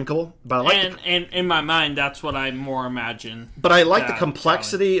more drinkable. But I like and in my mind, that's what I more imagine. But I like the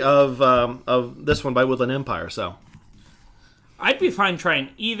complexity of this one by Woodland Empire. So I'd be fine trying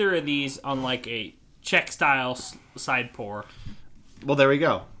either of these on like a Czech style side pour. Well, there we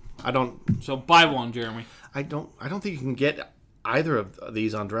go. So buy one, Jeremy. I don't think you can get either of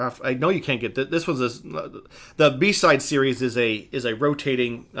these on draft. I know you can't get this. The B-side series is a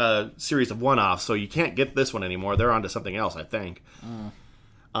rotating series of one-offs, so you can't get this one anymore. They're on to something else, I think.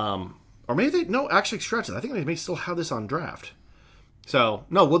 Or maybe actually scratch it. I think they may still have this on draft. So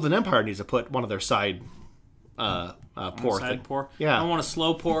no, Woodland Empire needs to put one of their side pour. Side pour. Yeah, I want a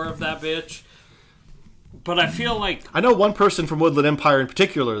slow pour of that bitch. But I feel like... I know one person from Woodland Empire in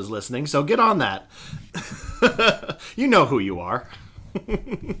particular is listening, so get on that. You know who you are.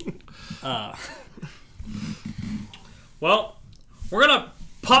 Well, we're going to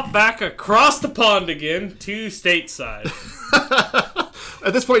pop back across the pond again to stateside.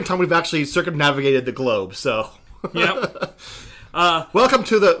 At this point in time, we've actually circumnavigated the globe, so... Yep. Welcome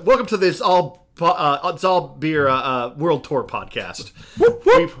to this all beer world tour podcast. Whoop,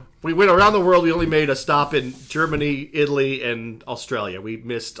 whoop. We went around the world. We only made a stop in Germany, Italy, and Australia. We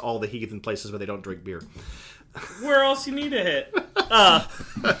missed all the heathen places where they don't drink beer. Where else you need to hit?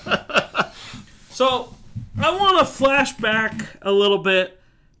 So, I want to flash back a little bit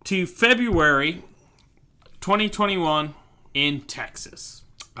to February 2021 in Texas.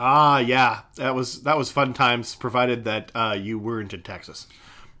 Ah, yeah. That was fun times, provided that you weren't in Texas.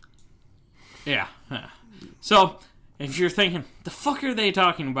 Yeah. So... if you're thinking, the fuck are they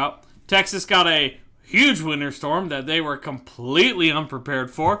talking about? Texas got a huge winter storm that they were completely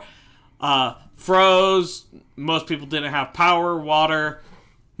unprepared for. Froze. Most people didn't have power, water,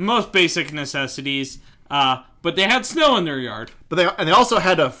 most basic necessities. But they had snow in their yard. But they also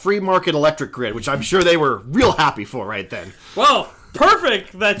had a free market electric grid, which I'm sure they were real happy for right then. Well,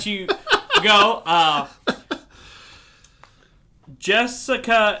 perfect that you go.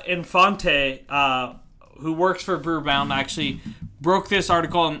 Jessica Infante, who works for Brewbound, actually broke this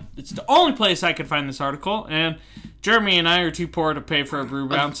article, and it's the only place I could find this article. And Jeremy and I are too poor to pay for a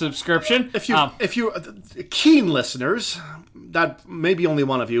Brewbound subscription. If you keen listeners, that maybe only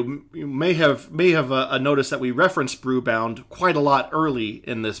one of you may have noticed that we referenced Brewbound quite a lot early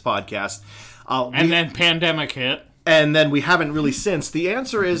in this podcast, and then pandemic hit, and then we haven't really since. The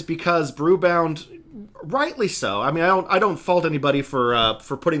answer is because Brewbound. Rightly so. I mean, I don't fault anybody for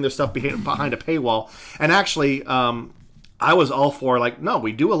putting their stuff behind a paywall. And actually, I was all for no,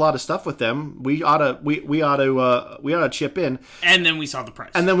 we do a lot of stuff with them. We ought to chip in. And then we saw the price.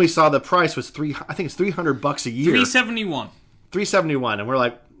 And then we saw the price was I think it's $300 a year. $371, and we're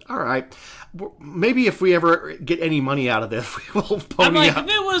like, all right. Maybe if we ever get any money out of this, we will pony up.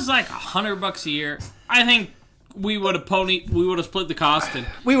 If it was $100 a year, I think. We would have split the cost, and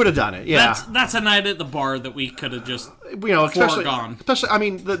we would have done it. Yeah, that's a night at the bar that we could have just foregone. Especially, I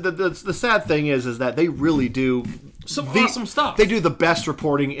mean, the sad thing is that they really do awesome stuff. They do the best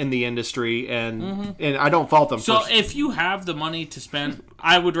reporting in the industry, and I don't fault them. So if you have the money to spend,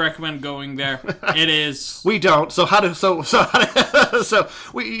 I would recommend going there. It is. We don't. So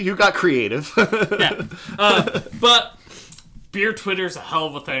you got creative. Yeah, but. Beer Twitter's a hell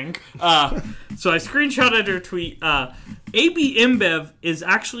of a thing. So I screenshotted her tweet. AB InBev is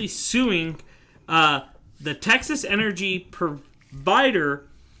actually suing the Texas Energy provider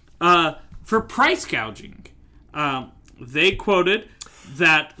for price gouging. They quoted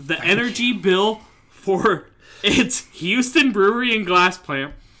that the energy bill for its Houston brewery and glass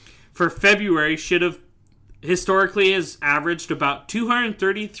plant for February should have historically has averaged about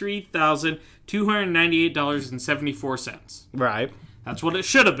 $233,298.74. Right. That's what it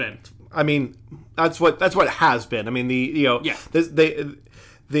should have been. I mean, that's what it has been. I mean, they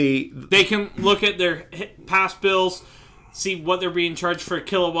can look at their past bills, see what they're being charged for a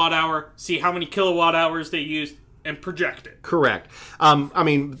kilowatt hour, see how many kilowatt hours they used, and project it. Correct. I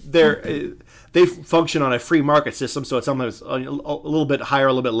mean, they function on a free market system, so it's sometimes a little bit higher,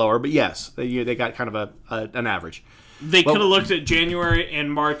 a little bit lower. But yes, they got kind of an average. They could have looked at January and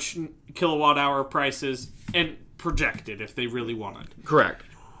March kilowatt hour prices and projected if they really wanted. Correct.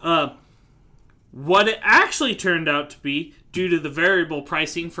 What it actually turned out to be, due to the variable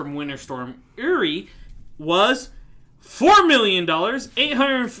pricing from Winter Storm Uri, was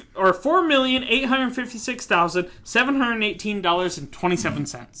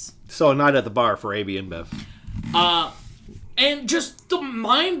 $4,856,718.27. So a night at the bar for AB InBev. And just the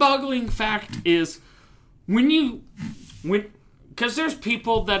mind-boggling fact is, because there's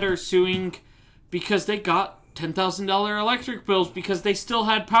people that are suing because they got $10,000 electric bills because they still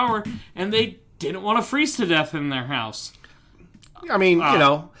had power and they didn't want to freeze to death in their house. I mean,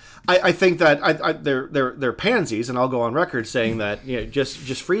 I think that they're pansies, and I'll go on record saying that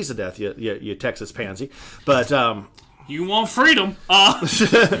just freeze to death, you Texas pansy. But you want freedom.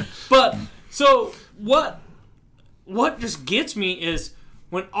 But so what just gets me is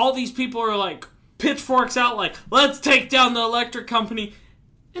when all these people are like pitchforks out, like let's take down the electric company,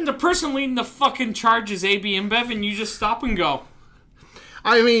 and the person leading the fucking charge is AB InBev, and you just stop and go.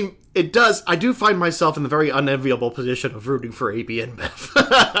 I mean, it does. I do find myself in the very unenviable position of rooting for AB InBev.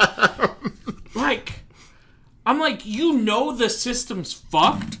 I'm like, the system's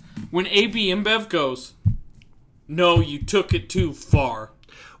fucked when AB InBev goes, no, you took it too far.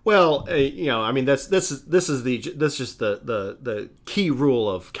 Well, I mean, this is just the key rule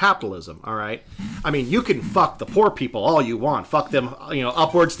of capitalism. All right, I mean, you can fuck the poor people all you want, fuck them,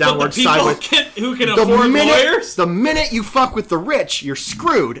 upwards, downwards, sideways. Who can afford lawyers? The minute you fuck with the rich, you're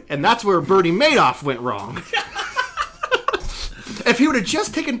screwed, and that's where Bernie Madoff went wrong. If he would have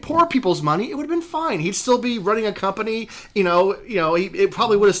just taken poor people's money, it would have been fine. He'd still be running a company. It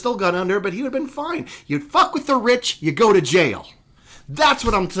probably would have still gone under, but he would have been fine. You'd fuck with the rich, you go to jail. That's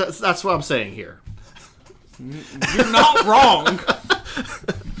what I'm saying here. You're not wrong.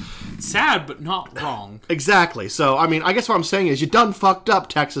 Sad, but not wrong. Exactly. So, I mean, I guess what I'm saying is you done fucked up,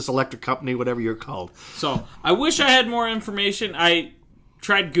 Texas Electric Company, whatever you're called. So, I wish I had more information. I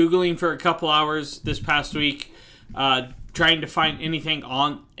tried Googling for a couple hours this past week, trying to find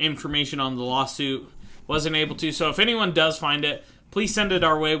information on the lawsuit. Wasn't able to. So, if anyone does find it, please send it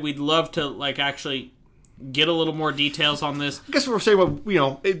our way. We'd love to, actually get a little more details on this. I guess what we're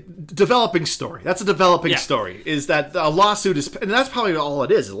saying, developing story. That's a developing story. Is that a lawsuit is, and that's probably all it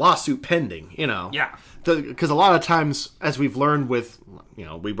is, a lawsuit pending, Yeah. Because a lot of times, as we've learned with,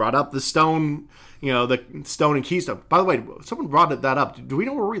 we brought up the Stone, the Stone and Keystone. By the way, someone brought that up. Do we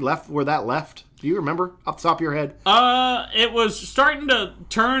know where that left? Do you remember off the top of your head? It was starting to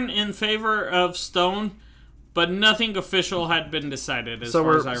turn in favor of Stone, but nothing official had been decided as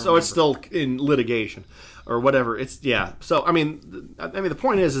far as I remember. So it's still in litigation or whatever. So I mean, the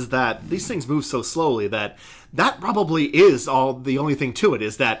point is that these things move so slowly that probably is the only thing to it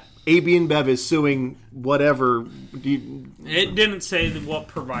is that AB InBev is suing whatever. It didn't say what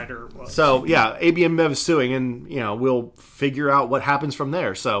provider it was. So yeah, AB InBev is suing, and we'll figure out what happens from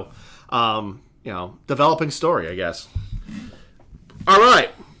there. So, developing story, I guess. All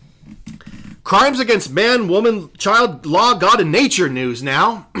right. Crimes against man, woman, child, law, God, and nature news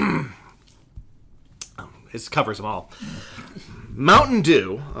now. It covers them all. Mountain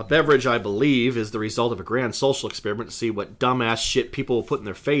Dew, a beverage I believe is the result of a grand social experiment to see what dumbass shit people will put in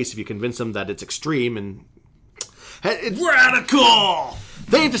their face if you convince them that it's extreme and radical.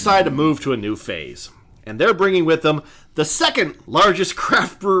 They've decided to move to a new phase. And they're bringing with them the second largest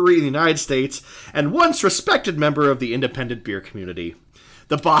craft brewery in the United States and once respected member of the independent beer community.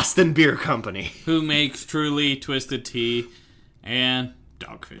 The Boston Beer Company. Who makes Truly, Twisted Tea, and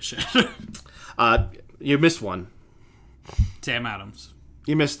Dogfish Head. You missed one. Sam Adams.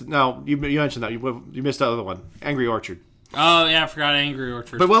 You mentioned that. You missed the other one. Angry Orchard. Oh, yeah, I forgot Angry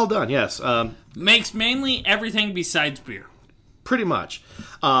Orchard. But well done, yes. Makes mainly everything besides beer. Pretty much.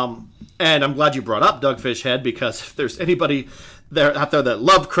 And I'm glad you brought up Dogfish Head, because if there's anybody out there that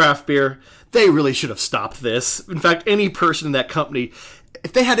love craft beer, they really should have stopped this. In fact, any person in that company,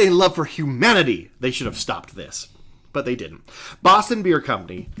 if they had any love for humanity, they should have stopped this. But they didn't. Boston Beer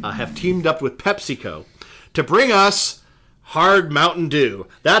Company have teamed up with PepsiCo to bring us Hard Mountain Dew.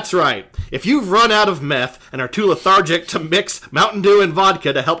 That's right. If you've run out of meth and are too lethargic to mix Mountain Dew and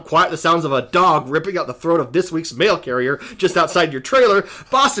vodka to help quiet the sounds of a dog ripping out the throat of this week's mail carrier just outside your trailer,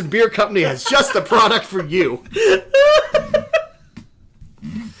 Boston Beer Company has just the product for you.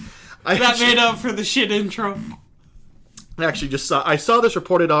 That made up for the shit intro. I actually I saw this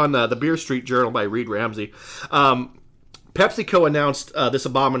reported on the Beer Street Journal by Reed Ramsey. PepsiCo announced this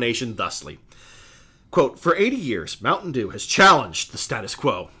abomination thusly. Quote, for 80 years, Mountain Dew has challenged the status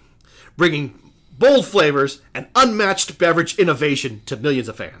quo, bringing bold flavors and unmatched beverage innovation to millions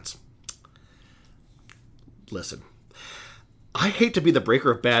of fans. Listen, I hate to be the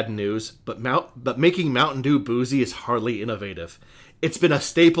breaker of bad news, but making Mountain Dew boozy is hardly innovative. It's been a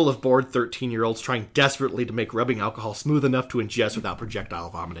staple of bored 13-year-olds trying desperately to make rubbing alcohol smooth enough to ingest without projectile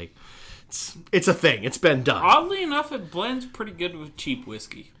vomiting. It's a thing. It's been done. Oddly enough, it blends pretty good with cheap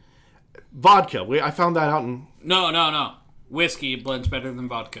whiskey. Vodka. I found that out in... No. Whiskey blends better than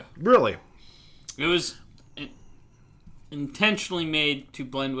vodka. Really? It was intentionally made to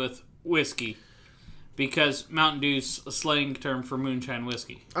blend with whiskey because Mountain Dew's a slang term for moonshine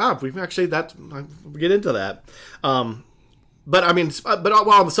whiskey. We've actually we get into that. But I mean, but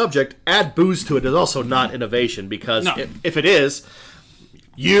while on the subject, add booze to it is also not innovation, because if it is,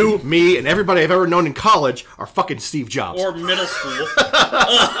 you, me, and everybody I've ever known in college are fucking Steve Jobs. Or middle school.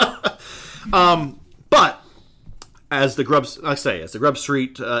 But as Grub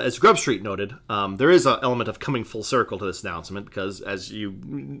Street noted, there is an element of coming full circle to this announcement, because as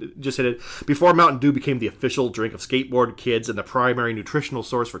you just hit it, before Mountain Dew became the official drink of skateboard kids and the primary nutritional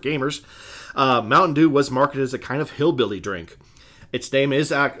source for gamers, Mountain Dew was marketed as a kind of hillbilly drink. Its name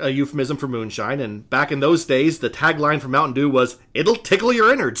is a euphemism for moonshine, and back in those days, the tagline for Mountain Dew was, "It'll tickle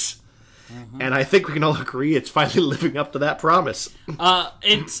your innards." Mm-hmm. And I think we can all agree it's finally living up to that promise.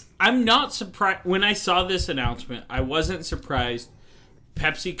 I'm not surprised. When I saw this announcement, I wasn't surprised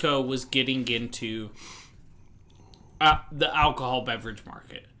PepsiCo was getting into the alcohol beverage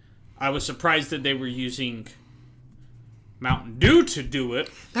market. I was surprised that they were using Mountain Dew to do it.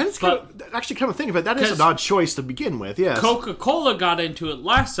 That is actually kind of thinking about it. That is an odd choice to begin with, yes. Coca-Cola got into it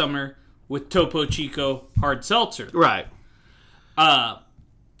last summer with Topo Chico Hard Seltzer. Right.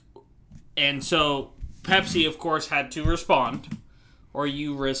 And so Pepsi, of course, had to respond, or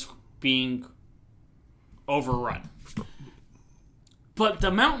you risk being overrun. But the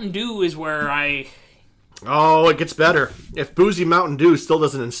Mountain Dew is where Oh, it gets better. If boozy Mountain Dew still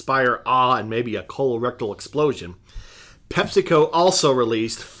doesn't inspire awe and maybe a colorectal explosion, PepsiCo also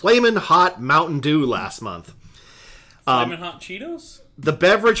released Flamin' Hot Mountain Dew last month. Flamin' Hot Cheetos? The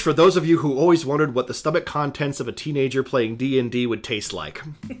beverage for those of you who always wondered what the stomach contents of a teenager playing D&D would taste like.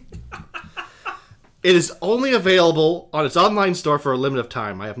 It is only available on its online store for a limited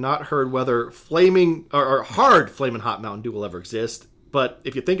time. I have not heard whether flaming or hard Flamin' Hot Mountain Dew will ever exist, but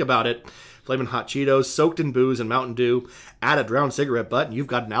if you think about it, Flamin' Hot Cheetos soaked in booze and Mountain Dew, add a brown cigarette butt, and you've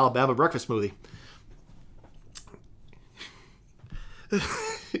got an Alabama breakfast smoothie.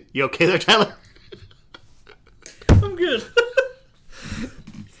 You okay there, Tyler? I'm good.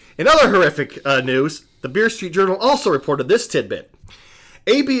 In other horrific news, the Beer Street Journal also reported this tidbit.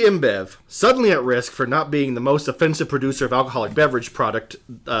 AB InBev, suddenly at risk for not being the most offensive producer of alcoholic beverage product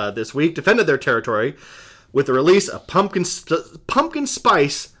this week, defended their territory with the release of pumpkin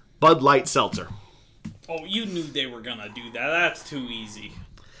spice Bud Light Seltzer. Oh, you knew they were going to do that. That's too easy.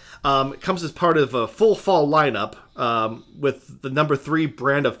 It comes as part of a full fall lineup with the number 3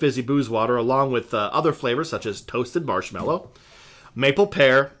 brand of fizzy booze water, along with other flavors such as toasted marshmallow, maple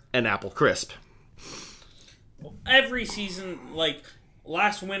pear, and apple crisp. Every season, like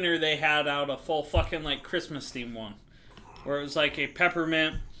last winter, they had out a full fucking like Christmas theme one, where it was like a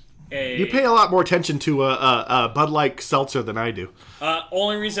peppermint. You pay a lot more attention to a Bud Light Seltzer than I do.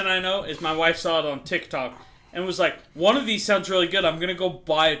 Only reason I know is my wife saw it on TikTok and was like, one of these sounds really good. I'm going to go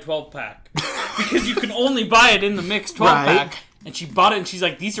buy a 12-pack. Because you can only buy it in the mixed 12-pack. Right. And she bought it and she's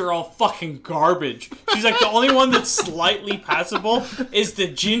like, these are all fucking garbage. She's like, the only one that's slightly passable is the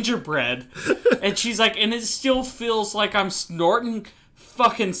gingerbread. And she's like, and it still feels like I'm snorting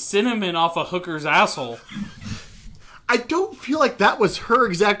fucking cinnamon off a hooker's asshole. I don't feel like that was her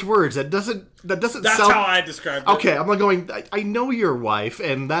exact words. That doesn't That's sound... how I described it. Okay, I'm like going, I know your wife,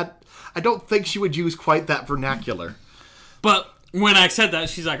 and that... I don't think she would use quite that vernacular. But when I said that,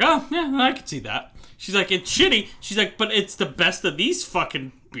 she's like, oh, yeah, I could see that. She's like, it's shitty. She's like, but it's the best of these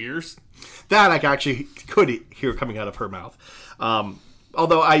fucking beers. That I actually could hear coming out of her mouth.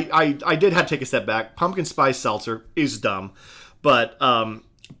 Although I did have to take a step back. Pumpkin spice seltzer is dumb. But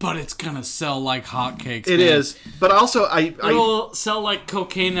it's going to sell like hotcakes. It is. But also, it'll sell like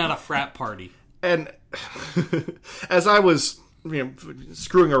cocaine at a frat party. And as I was...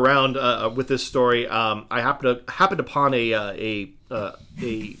 screwing around with this story, I happened upon a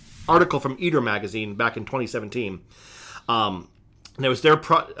article from Eater magazine back in 2017. And it was their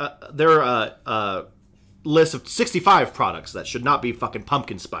list of 65 products that should not be fucking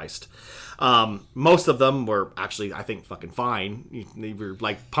pumpkin spiced. Most of them were actually, I think, fucking fine. They were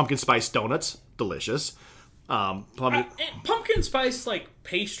like pumpkin spice donuts, delicious. Pumpkin spice, like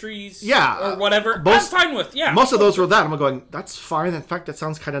pastries, yeah, or whatever. I'm fine with, yeah. Most of those were that. I'm going, that's fine. In fact, that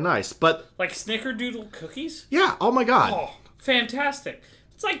sounds kind of nice. But like Snickerdoodle cookies. Yeah. Oh my god. Oh, fantastic!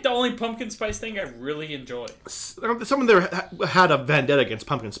 It's like the only pumpkin spice thing I really enjoy. Someone there had a vendetta against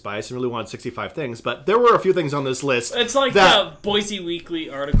pumpkin spice and really wanted 65 things, but there were a few things on this list. It's like the Boise Weekly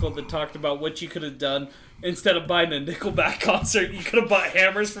article that talked about what you could have done. Instead of buying a Nickelback concert, you could have bought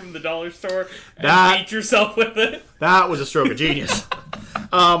hammers from the dollar store and beat yourself with it. That was a stroke of genius.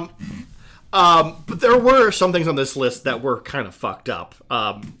 But there were some things on this list that were kind of fucked up.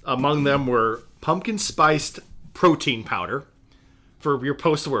 Among them were pumpkin spiced protein powder for your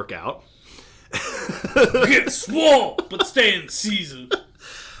post-workout. Get swole, but stay in season.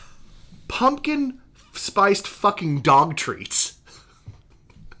 Pumpkin spiced fucking dog treats.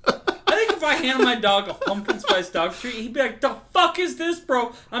 I think if I hand my dog a pumpkin spice dog treat, he'd be like, the fuck is this,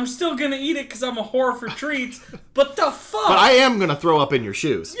 bro? I'm still gonna eat it because I'm a whore for treats, but the fuck? But I am gonna throw up in your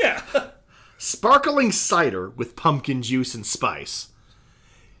shoes. Yeah. Sparkling cider with pumpkin juice and spice.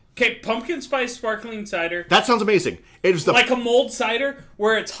 Okay, pumpkin spice sparkling cider. That sounds amazing. It was the Like a mulled cider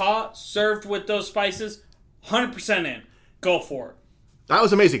where it's hot, served with those spices. 100% in. Go for it. That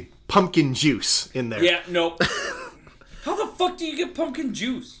was amazing. Pumpkin juice in there. Yeah, nope. How the fuck do you get pumpkin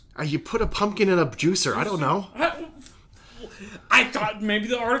juice? You put a pumpkin in a juicer. I don't know. I thought maybe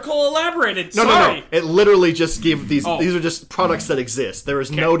the article elaborated. No, Sorry. no. It literally just gave these. Oh. These are just products that exist. There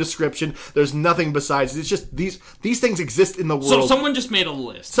is no description. There's nothing besides. It's just these things exist in the world. So someone just made a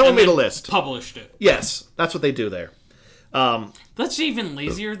list. Someone and made a then list. Published it. Yes, that's what they do there. That's even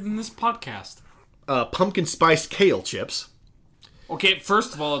lazier than this podcast. Pumpkin spiced kale chips. Okay,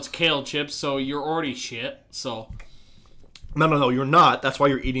 first of all, it's kale chips, so you're already shit. So No, you're not. That's why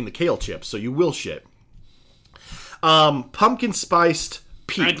you're eating the kale chips, so you will shit. Pumpkin spiced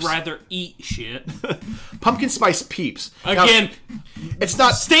peeps. I'd rather eat shit. Pumpkin spice peeps. Again, Now, it's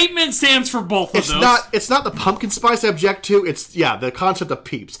not. statement stands for both of those. It's not the pumpkin spice I object to. It's the concept of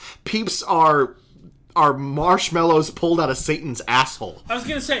peeps. Peeps are marshmallows pulled out of Satan's asshole. I was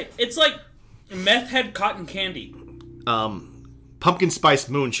gonna say it's like meth head cotton candy. Pumpkin spice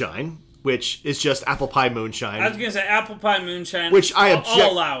moonshine, which is just apple pie moonshine. I was gonna say apple pie moonshine, which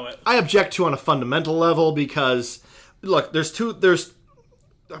I'll allow it. I object to on a fundamental level because, look,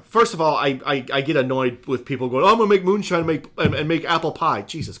 first of all, I get annoyed with people going, I'm gonna make moonshine and make apple pie.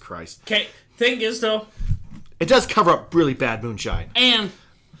 Jesus Christ. Okay, thing is though, it does cover up really bad moonshine. and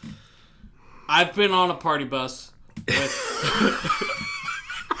I've been on a party bus with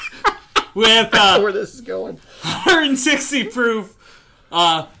Where this is going. 160 proof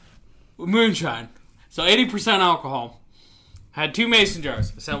moonshine. So 80% alcohol. Had 2 mason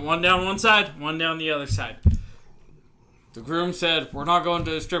jars. I set one down one side, one down the other side. The groom said, we're not going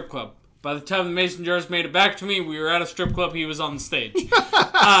to a strip club. By the time the mason jars made it back to me, we were at a strip club. He was on the stage.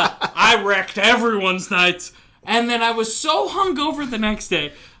 I wrecked everyone's nights. And then I was so hungover the next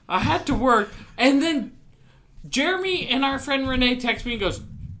day, I had to work. And then Jeremy and our friend Renee text me and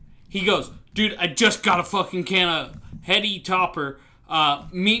he goes, dude, I just got a fucking can of Heady Topper.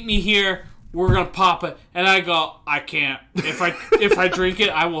 Meet me here. We're gonna pop it. And I go, I can't. If I drink it,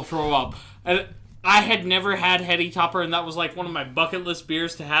 I will throw up. And I had never had Heady Topper, and that was like one of my bucket list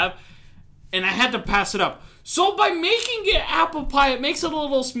beers to have. And I had to pass it up. So by making it apple pie, it makes it a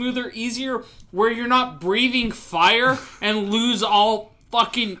little smoother, easier, where you're not breathing fire and lose all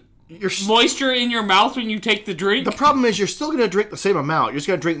fucking moisture in your mouth when you take the drink. The problem is you're still going to drink the same amount. You're just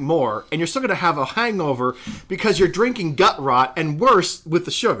going to drink more, and you're still going to have a hangover because you're drinking gut rot, and worse with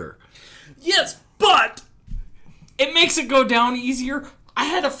the sugar. Yes, but it makes it go down easier. I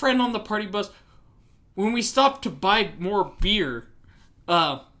had a friend on the party bus. When we stopped to buy more beer,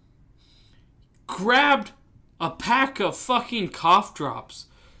 grabbed a pack of fucking cough drops.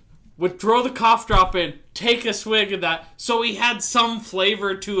 Would throw the cough drop in, take a swig of that, so he had some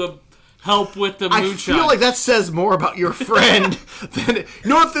flavor to help with the moonshine. I feel like that says more about your friend than, you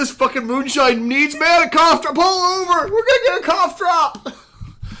know what this fucking moonshine needs, man? A cough drop. Pull over. We're going to get a cough drop.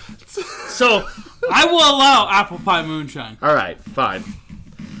 So, I will allow apple pie moonshine. All right, fine.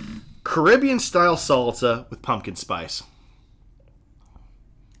 Caribbean-style salsa with pumpkin spice.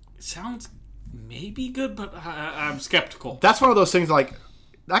 It sounds maybe good, but I'm skeptical. That's one of those things like...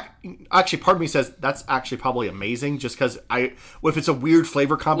 Actually, part of me says that's actually probably amazing just because if it's a weird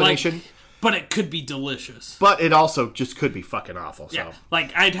flavor combination. But it could be delicious. But it also just could be fucking awful. So. Yeah,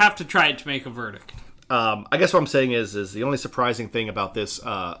 I'd have to try it to make a verdict. I guess what I'm saying is the only surprising thing about this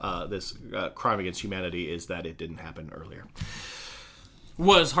crime against humanity is that it didn't happen earlier.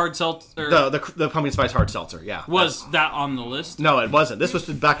 Was hard seltzer... The pumpkin spice hard seltzer, yeah. Was that on the list? No, it wasn't. The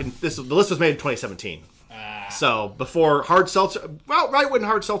list was made in 2017. So before hard seltzer, right when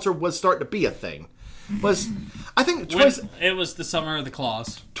hard seltzer was starting to be a thing, it was the summer of the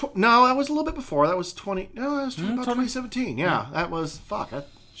claws. No, that was a little bit before. That was about 2017. Yeah, that was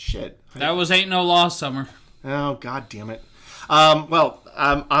shit. That was Ain't No Law summer. Oh, god damn it. Well,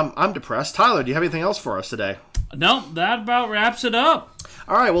 I'm depressed. Tyler, do you have anything else for us today? No, that about wraps it up.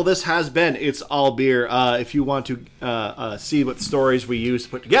 All right, well, this has been It's All Beer. If you want to see what stories we use to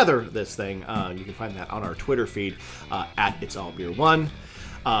put together this thing, you can find that on our Twitter feed at It's All Beer 1.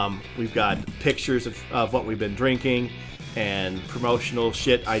 We've got pictures of what we've been drinking and promotional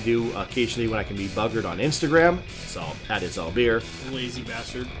shit I do occasionally when I can be buggered on Instagram. So, at It's All Beer. Lazy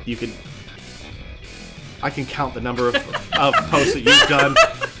bastard. You can... I can count the number of posts that you've done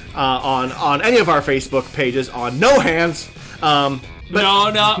on any of our Facebook pages on no hands. No.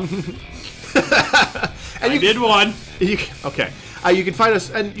 I did one. Okay. You can find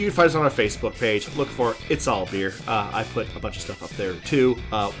us, and you can find us on our Facebook page. Look for It's All Beer. I put a bunch of stuff up there too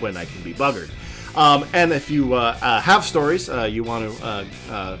when I can be buggered. And if you have stories you want to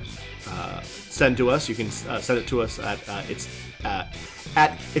send to us, you can send it to us at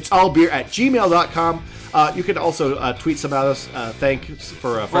itsallbeer@gmail.com. You can also tweet some at us. Thanks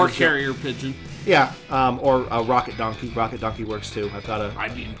for or carrier pigeon. Yeah, or Rocket Donkey. Rocket Donkey works too.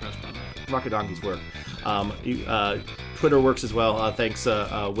 I'd be impressed by that. Rocket Donkeys work. Twitter works as well. Thanks,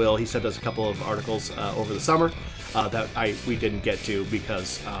 Will. He sent us a couple of articles over the summer that we didn't get to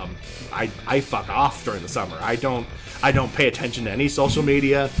because I fuck off during the summer. I don't pay attention to any social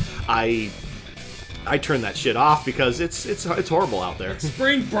media. I turn that shit off because it's horrible out there.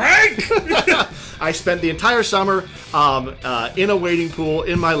 Spring break. I spent the entire summer in a wading pool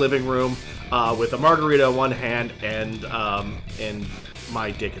in my living room with a margarita in one hand and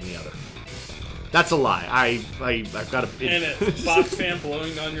my dick in the other. That's a lie. I've got a... And a box fan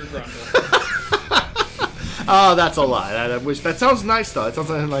blowing on your grundle. Oh, that's a lie. That sounds nice, though. It sounds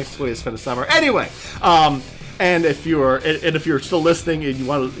like a nice way to spend the summer. Anyway, and if you're still listening and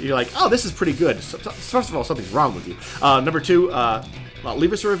you're like, oh, this is pretty good. First of all, something's wrong with you. Number two,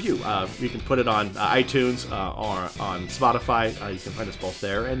 leave us a review. You can put it on iTunes or on Spotify. You can find us both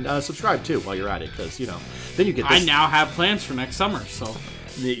there, and subscribe too while you're at it, because then you get this. I now have plans for next summer, so.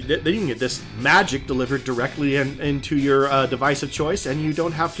 Then you can get this magic delivered directly into your device of choice, and you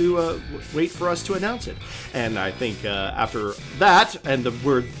don't have to wait for us to announce it. And I think after that, and the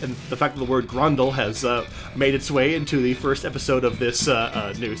fact that the word grundle has made its way into the first episode of this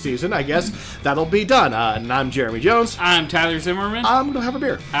new season, I guess that'll be done. And I'm Jeremy Jones. I'm Tyler Zimmerman. I'm gonna have a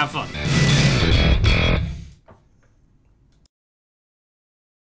beer. Have fun.